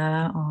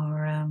mandala,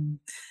 or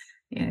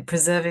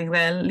preserving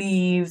their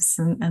leaves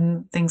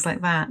and things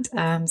like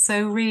that.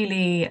 So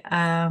really,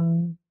 a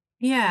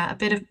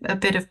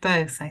bit of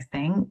both, I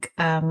think.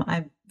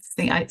 I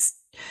think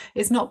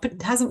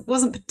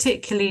wasn't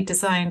particularly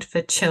designed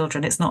for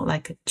children. It's not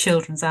like a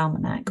children's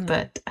almanac,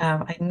 but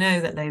I know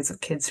that loads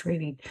of kids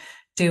really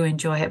do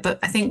enjoy it. But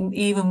I think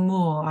even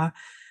more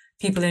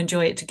people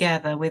enjoy it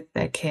together with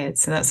their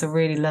kids. So that's a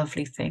really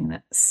lovely thing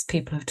that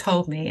people have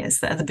told me,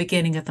 is that at the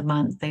beginning of the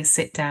month, they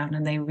sit down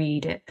and they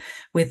read it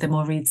with them,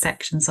 or read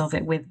sections of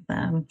it with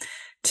them,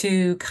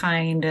 to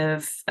kind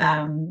of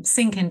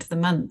sink into the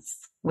month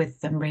with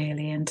them,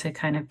 really, and to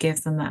kind of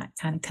give them that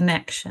kind of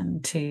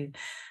connection to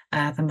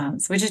the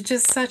months, which is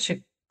just such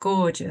a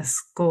gorgeous,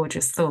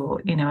 gorgeous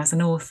thought. As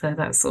an author,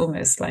 that's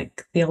almost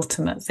like the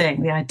ultimate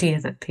thing, the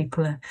idea that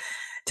people are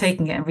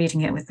taking it and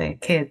reading it with their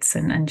kids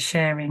and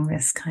sharing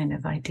this kind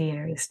of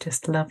idea is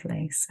just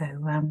lovely. So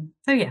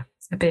yeah,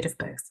 a bit of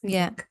both.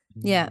 Yeah.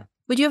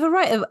 Would you ever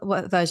write a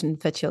version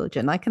for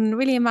children? I can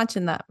really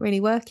imagine that really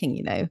working,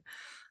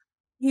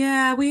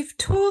 Yeah, we've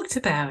talked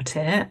about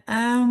it.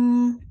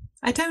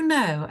 I don't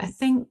know. I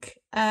think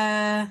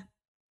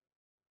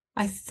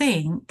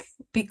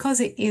because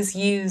it is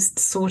used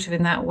sort of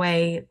in that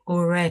way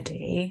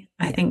already,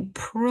 I think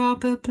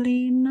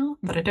probably not,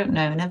 but I don't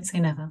know. Never say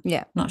never.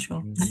 Yeah. Not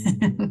sure.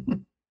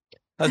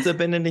 Has there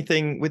been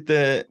anything with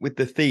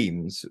the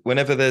themes,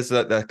 whenever there's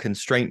like a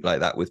constraint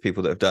like that with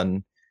people that have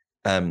done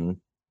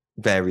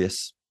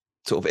various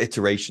sort of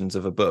iterations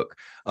of a book?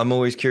 I'm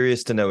always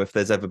curious to know if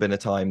there's ever been a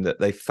time that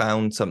they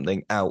found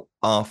something out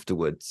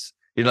afterwards.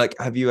 Like,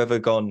 have you ever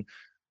gone,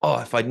 oh,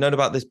 if I'd known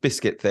about this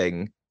biscuit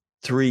thing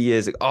 3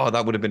 years ago, oh,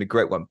 that would have been a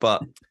great one,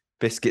 but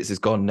biscuits is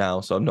gone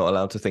now, so I'm not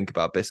allowed to think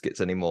about biscuits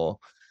anymore?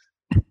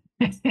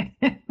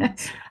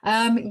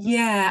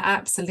 Yeah,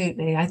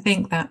 absolutely. I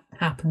think that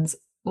happens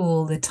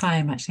all the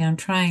time. Actually, I'm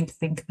trying to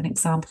think of an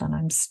example and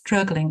I'm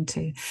struggling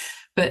to.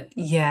 But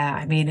yeah,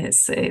 I mean,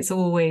 it's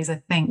always,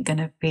 I think, going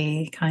to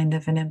be kind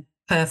of an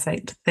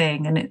imperfect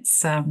thing. And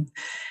it's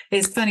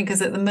funny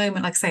because at the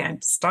moment, like I say,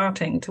 I'm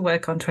starting to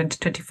work on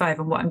 2025,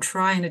 and what I'm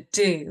trying to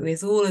do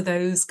is all of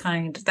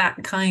that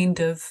kind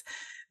of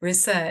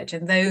research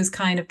and those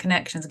kind of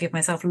connections, give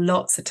myself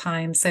lots of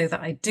time so that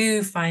I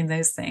do find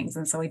those things,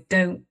 and so I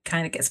don't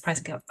kind of get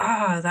surprised and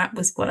go, that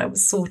was what I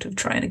was sort of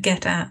trying to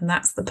get at, and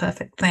that's the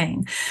perfect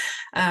thing.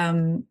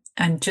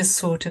 And just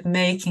sort of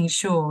making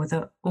sure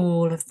that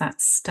all of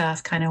that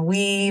stuff kind of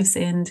weaves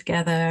in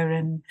together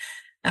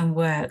and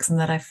works, and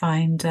that I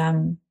find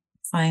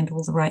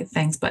all the right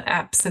things. But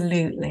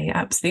absolutely.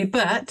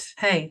 But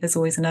hey, there's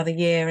always another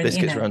year, and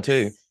biscuits round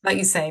two. Like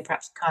you say,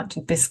 perhaps you can't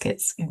do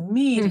biscuits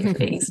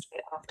immediately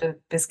after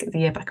biscuit of the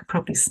year, but I could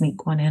probably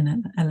sneak one in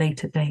at a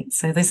later date.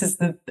 So this is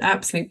the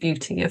absolute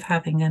beauty of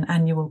having an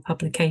annual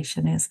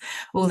publication, is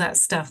all that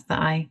stuff that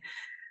I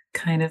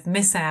kind of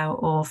miss out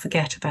or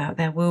forget about,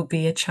 there will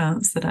be a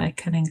chance that I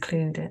can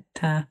include it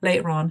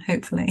later on,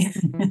 hopefully.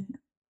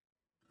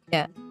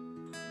 Yeah.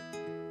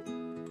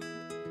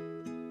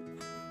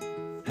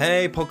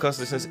 Hey, podcast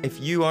listeners, if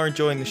you are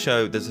enjoying the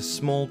show, there's a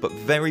small but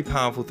very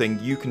powerful thing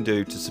you can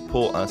do to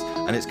support us,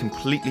 and it's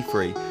completely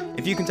free.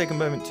 If you can take a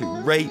moment to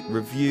rate,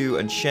 review,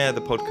 and share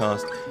the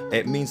podcast,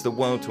 it means the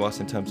world to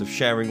us in terms of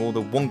sharing all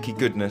the wonky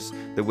goodness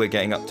that we're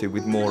getting up to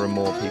with more and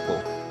more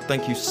people.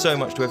 Thank you so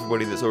much to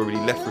everybody that's already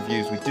left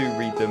reviews. We do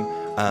read them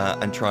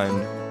and try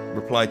and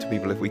reply to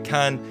people if we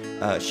can.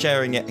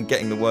 Sharing it and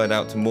getting the word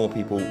out to more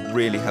people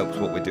really helps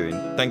what we're doing.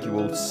 Thank you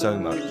all so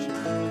much.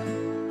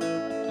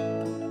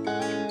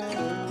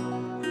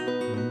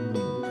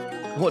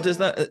 What does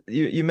that,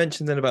 you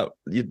mentioned then about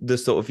the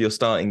sort of, you're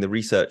starting the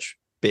research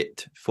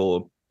bit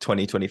for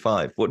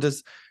 2025. What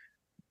does,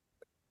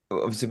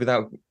 obviously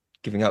without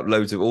giving out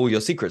loads of all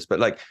your secrets, but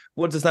like,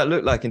 what does that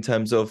look like in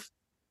terms of,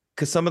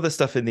 because some of the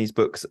stuff in these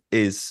books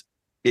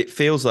it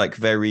feels like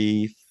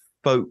very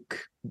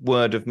folk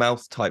word of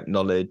mouth type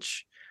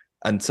knowledge.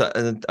 And so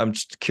I'm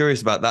just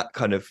curious about that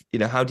kind of,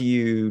 how do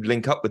you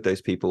link up with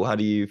those people? How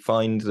do you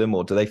find them,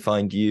 or do they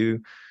find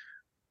you?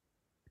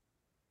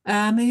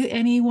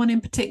 Anyone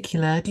in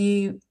particular? Do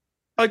you?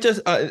 I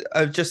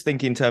just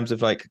think in terms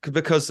of like,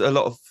 because a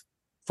lot of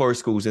forest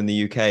schools in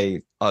the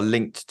UK are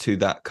linked to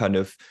that kind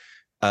of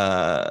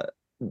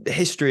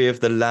history of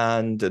the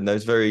land and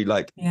those very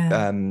like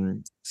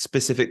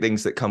specific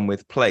things that come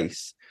with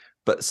place,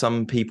 but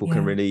some people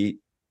can really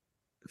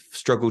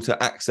struggle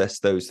to access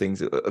those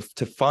things,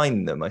 to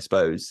find them, I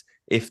suppose,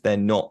 if they're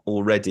not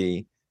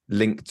already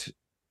linked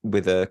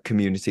with a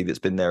community that's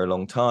been there a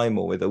long time,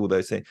 or with all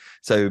those things.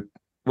 So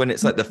when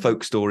it's like the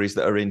folk stories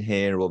that are in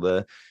here, or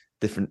the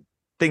different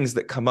things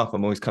that come up,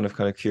 I'm always kind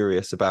of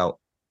curious about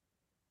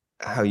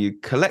how you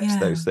collect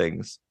those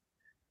things.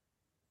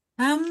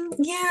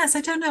 Yes,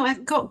 I don't know.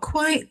 I've got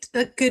quite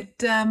a good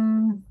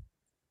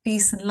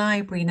decent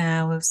library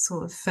now of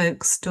sort of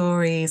folk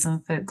stories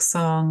and folk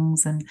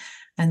songs and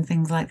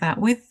things like that.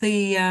 With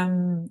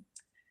the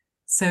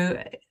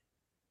so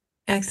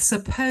I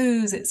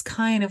suppose it's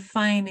kind of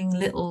finding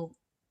little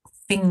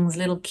things,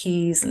 little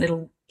keys,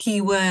 little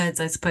keywords,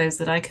 I suppose,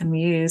 that I can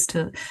use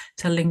to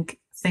link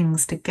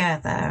things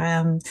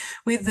together.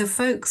 With the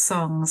folk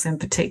songs in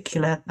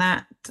particular,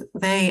 that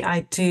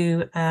I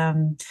do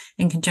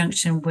in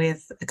conjunction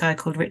with a guy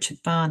called Richard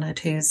Barnard,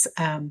 who's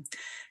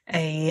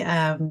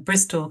a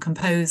Bristol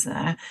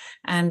composer,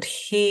 and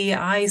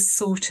I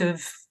sort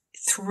of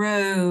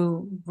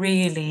throw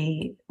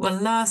really, well,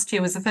 last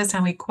year was the first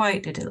time we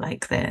quite did it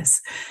like this.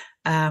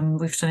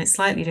 We've done it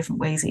slightly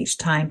different ways each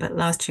time, but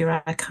last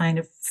year I kind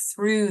of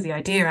threw the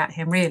idea at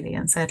him really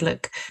and said,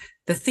 look,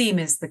 the theme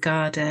is the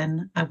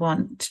garden.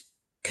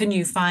 Can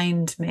you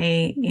find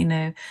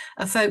me,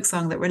 a folk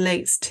song that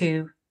relates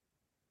to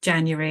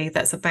January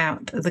that's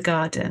about the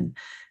garden?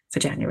 for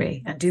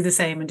January, and do the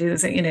same and do the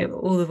same,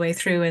 all the way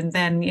through. And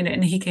then,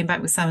 and he came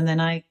back with some, and then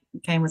I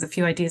came with a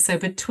few ideas. So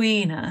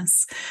between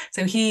us,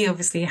 so he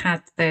obviously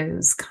had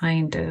those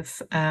kind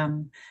of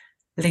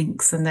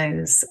links and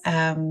those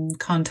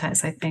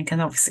contacts, I think,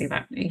 and obviously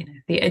that,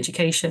 the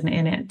education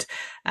in it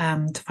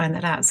to find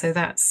that out. So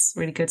that's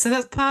really good. So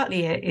that's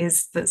partly it,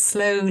 is that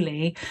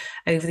slowly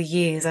over the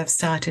years I've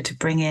started to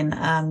bring in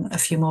a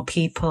few more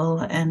people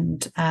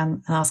and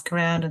ask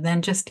around, and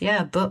then just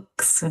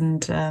books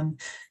and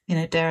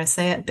dare I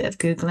say it, a bit of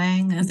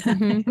Googling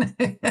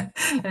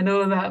and and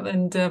all of that.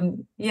 And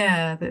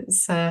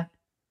that's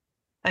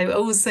I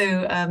also,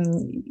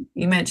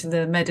 you mentioned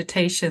the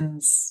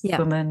meditations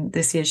woman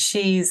this year.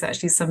 She's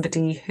actually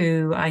somebody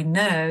who I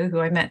know, who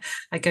I met.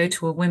 I go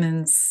to a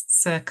women's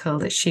circle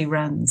that she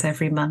runs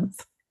every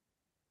month.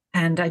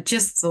 And I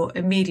just thought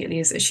immediately,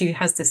 as she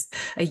has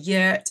a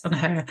yurt on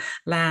her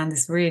land,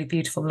 this really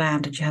beautiful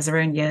land, and she has her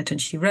own yurt,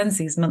 and she runs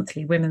these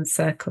monthly women's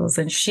circles,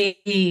 and she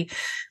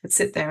would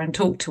sit there and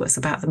talk to us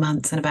about the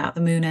months and about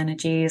the moon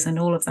energies and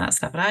all of that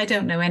stuff. And I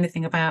don't know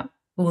anything about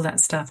all that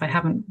stuff. I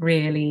haven't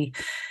really...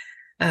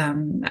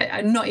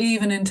 I'm not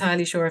even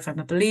entirely sure if I'm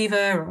a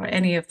believer or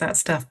any of that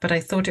stuff, but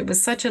I thought it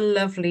was such a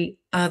lovely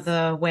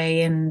other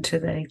way into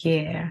the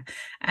year,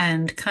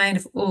 and kind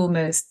of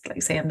almost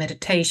like, say, a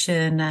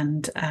meditation,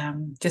 and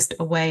just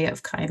a way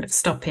of kind of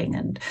stopping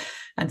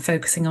and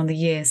focusing on the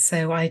year.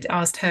 So I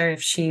asked her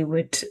if she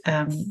would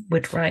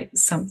write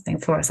something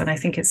for us, and I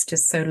think it's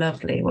just so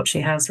lovely what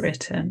she has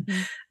written.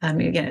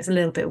 Again, it's a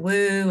little bit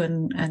woo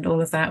and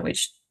all of that,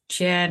 which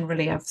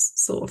generally I've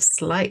sort of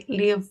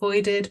slightly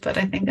avoided, but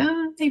I think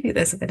maybe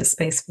there's a bit of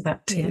space for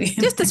that too.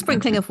 Just a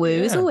sprinkling of woo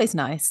is always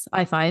nice,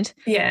 I find.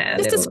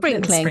 Just a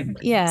sprinkling.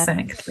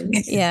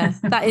 Exactly.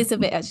 That is a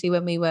bit, actually,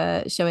 when we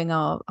were showing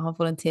our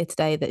volunteer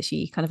today, that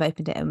she kind of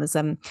opened it and was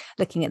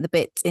looking at the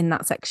bits in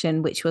that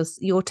section, which was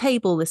your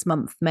table this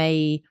month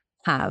may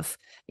have,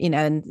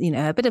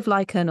 a bit of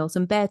lichen or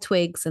some bare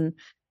twigs,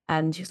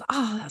 and she was like,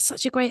 oh, that's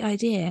such a great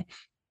idea,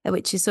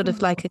 which is sort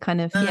of like a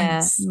kind of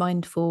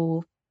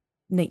mindful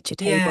nature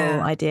table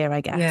idea,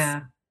 I guess.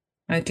 Yeah,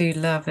 I do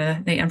love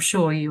it. I'm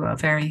sure you are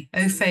very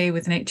au fait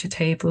with nature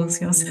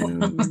tables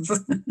yourselves.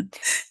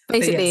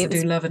 Basically, yes, I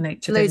do love a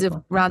nature loads table.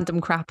 of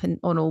random crap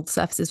on all the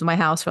surfaces of my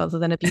house, rather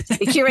than a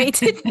beautifully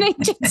curated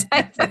nature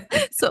table.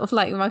 Sort of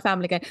like with my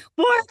family going,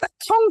 why are there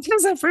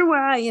conkers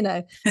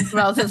everywhere?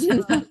 Rather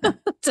than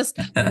just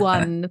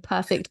one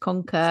perfect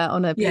conker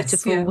on a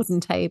beautiful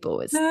wooden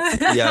table. It's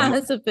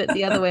a bit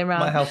the other way around.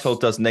 My household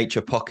does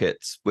nature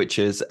pockets, which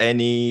is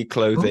any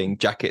clothing,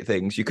 jacket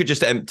things. You could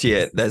just empty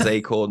it. There's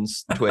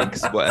acorns,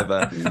 twigs,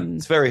 whatever.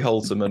 It's very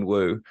wholesome and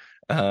woo.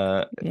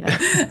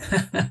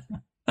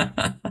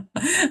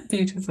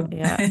 Beautiful.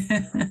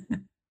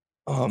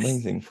 Oh,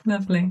 amazing.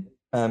 Lovely.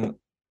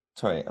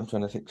 Sorry, I'm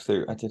trying to think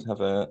through. I did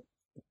have a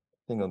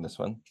thing on this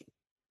one.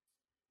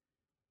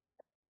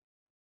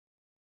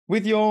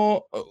 With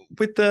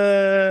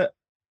the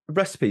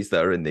recipes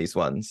that are in these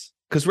ones,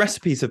 because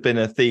recipes have been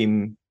a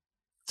theme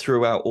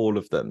throughout all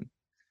of them.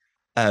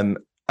 And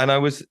I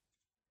was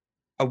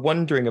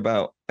wondering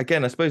about,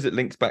 again, I suppose it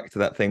links back to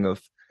that thing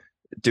of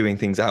doing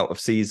things out of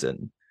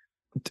season.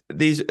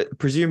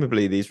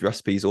 Presumably these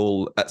recipes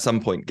all at some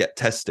point get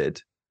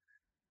tested.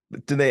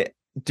 Do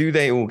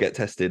they all get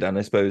tested? And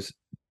I suppose,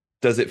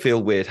 does it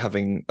feel weird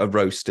having a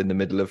roast in the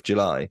middle of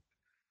July?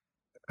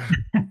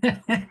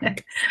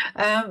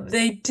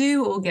 They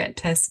do all get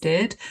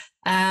tested.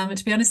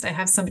 To be honest, I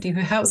have somebody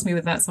who helps me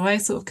with that, so I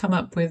sort of come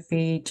up with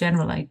the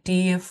general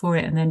idea for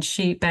it, and then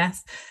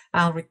Beth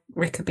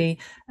Rickaby,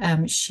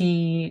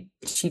 she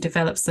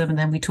develops them, and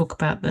then we talk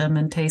about them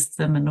and taste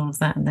them and all of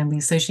that, and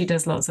then so she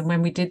does lots. And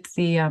when we did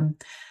the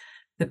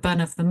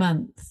bun of the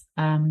month,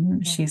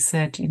 she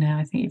said,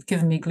 I think you've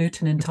given me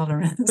gluten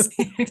intolerance,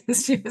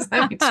 because she was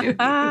having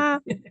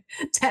to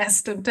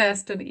test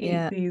and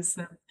eat these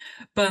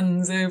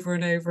buns over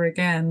and over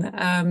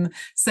again.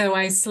 So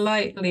I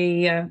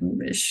slightly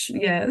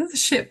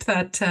ship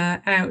that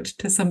out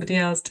to somebody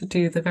else to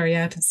do the very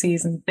out of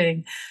season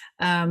thing.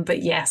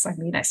 But yes, I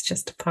mean, that's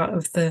just a part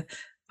of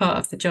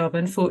the job.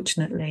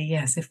 Unfortunately,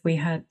 yes, if we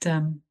had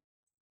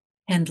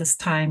endless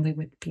time, we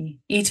would be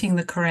eating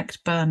the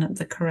correct bun at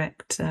the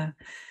correct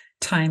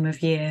time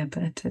of year,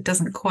 but it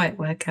doesn't quite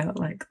work out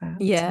like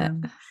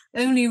that.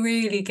 Only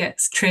really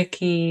gets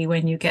tricky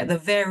when you get the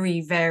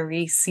very,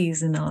 very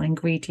seasonal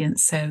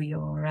ingredients. So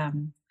your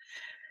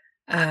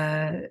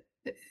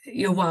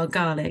wild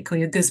garlic or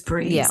your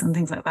gooseberries and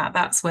things like that.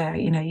 That's where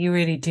you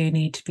really do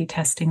need to be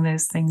testing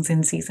those things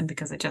in season,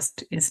 because there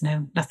just is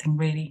nothing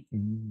really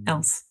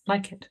else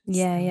like it.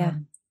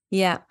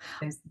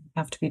 Those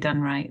have to be done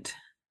right.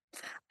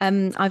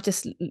 I've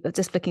just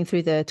looking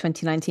through the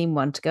 2019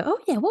 one to go,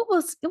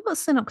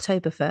 what's in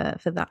October for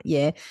that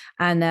year,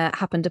 and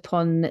happened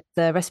upon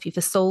the recipe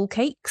for soul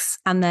cakes,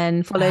 and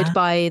then followed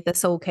by the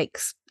soul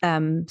cakes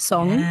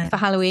song for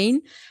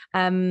Halloween,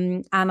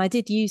 and I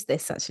did use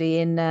this actually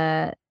in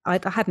I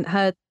hadn't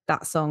heard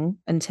that song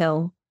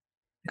until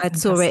I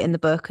saw it in the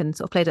book and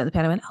sort of played it on the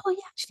piano and went,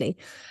 actually.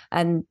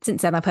 And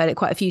since then I've heard it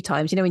quite a few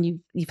times, when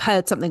you've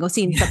heard something or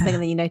seen something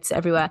and then you notice it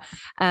everywhere.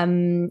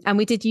 And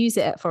we did use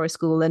it at Forest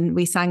School, and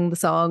we sang the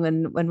song,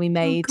 and when we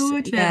made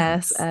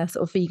a sort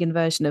of vegan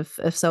version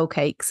of soul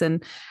cakes.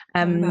 And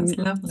that's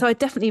lovely. so I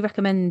definitely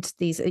recommend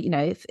these,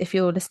 if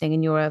you're listening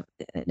and you're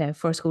a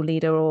Forest School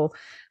leader or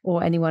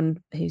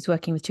anyone who's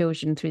working with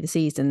children through the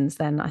seasons,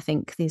 then I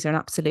think these are an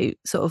absolute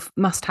sort of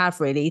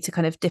must-have, really, to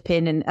kind of dip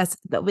in and as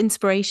the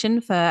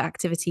inspiration for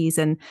activities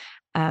and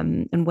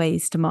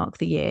ways to mark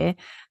the year.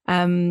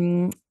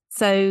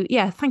 So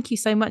yeah, thank you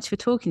so much for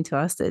talking to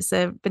us. It's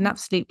been an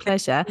absolute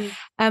pleasure.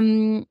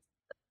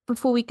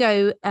 Before we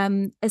go,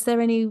 is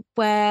there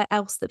anywhere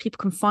else that people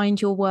can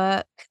find your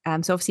work?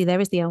 So obviously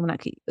there is the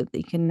Almanac that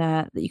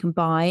you can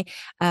buy,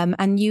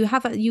 and you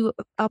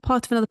are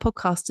part of another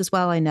podcast as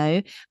well, I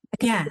know.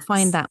 Yes.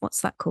 Find that.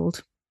 What's that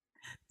called?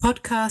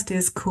 Podcast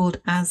is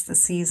called As the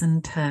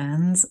Season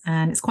Turns,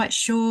 and it's quite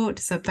short.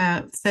 It's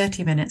about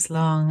 30 minutes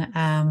long,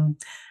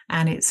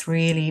 and it's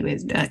really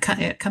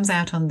it comes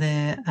out on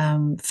the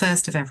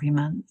 1st of every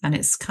month, and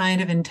it's kind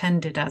of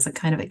intended as a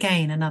kind of,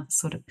 again, another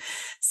sort of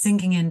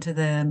sinking into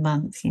the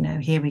month.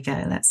 Here we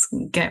go, let's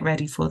get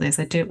ready for this.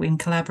 I do it in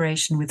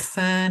collaboration with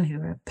Fern,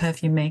 who are a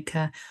perfume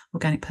maker,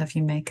 organic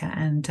perfume maker,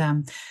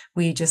 and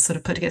we just sort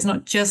of put together. It's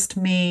not just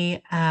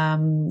me.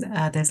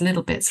 There's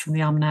little bits from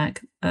the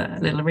Almanac,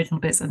 little original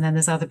bits, and then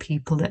there's other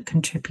people that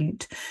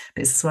contribute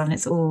bits as well, and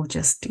it's all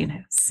just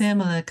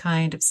similar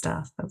kind of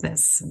stuff. But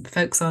there's some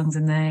folk songs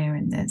in there,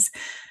 and there's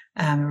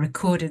a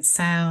recorded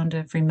sound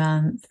every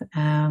month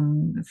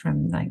from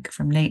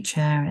nature,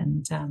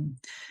 and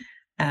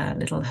a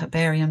little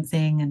herbarium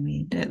thing.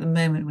 And at the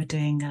moment we're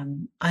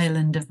doing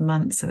Island of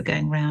Month, so we're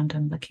going around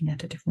and looking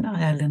at a different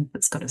island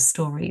that's got a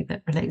story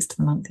that relates to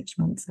the month each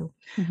month. So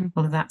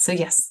all of that. So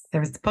yes,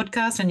 there is the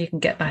podcast, and you can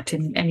get that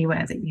in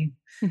anywhere that you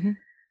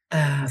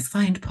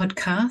find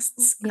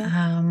podcasts.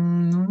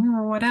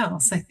 What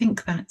else? I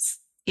think that's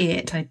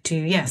it. I do,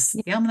 yes,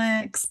 the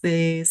Almanacs,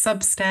 the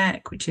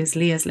Substack, which is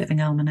Lia's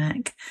Living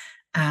Almanac,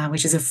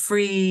 which is a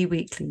free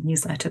weekly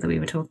newsletter that we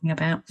were talking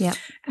about,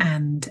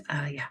 and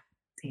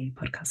the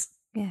podcast.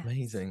 Yeah,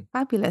 amazing,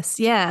 fabulous.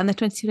 Yeah, and the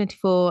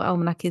 2024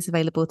 Almanac is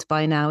available to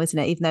buy now, isn't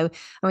it? Even though,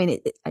 I mean,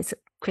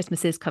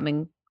 Christmas is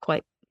coming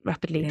quite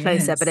rapidly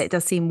closer, but it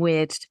does seem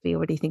weird to be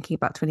already thinking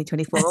about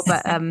 2024.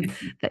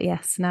 But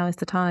yes, now is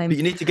the time. But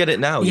you need to get it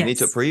now. You need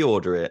to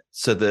pre-order it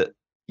so that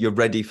you're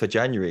ready for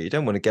January. You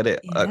don't want to get it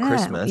at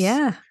Christmas.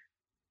 Yeah.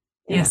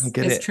 Yes,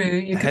 it's true.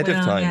 You ahead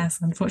of time. Yes,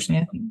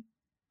 unfortunately, I think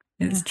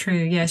it's true.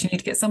 Yes, you need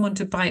to get someone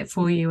to buy it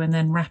for you and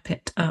then wrap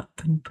it up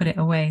and put it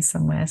away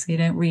somewhere so you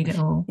don't read it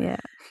all. Yeah.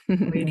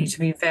 You need to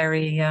be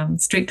very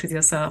strict with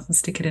yourself and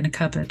stick it in a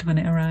cupboard when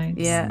it arrives.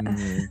 Yeah.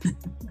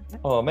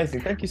 Oh, amazing.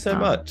 Thank you so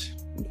much.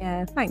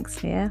 Yeah,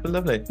 thanks, Lia.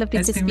 Lovely. Lovely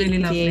it's to been speak really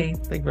with lovely. you.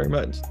 Thank you very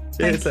much.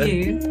 Thank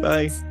you.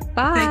 Bye.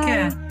 Bye. Take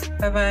care.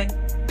 Bye-bye.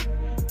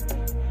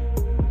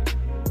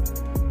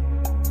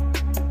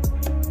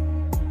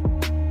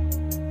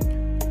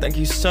 Thank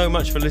you so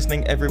much for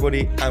listening,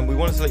 everybody. And we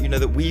wanted to let you know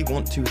that we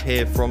want to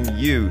hear from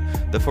you,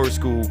 the Forest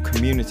School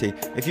community.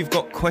 If you've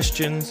got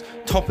questions,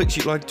 topics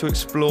you'd like to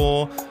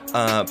explore,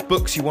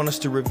 books you want us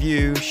to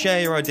review,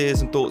 share your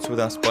ideas and thoughts with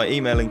us by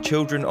emailing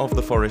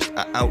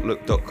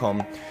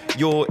childrenoftheforest@outlook.com.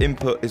 Your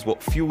input is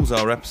what fuels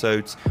our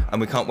episodes,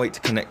 and we can't wait to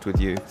connect with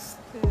you.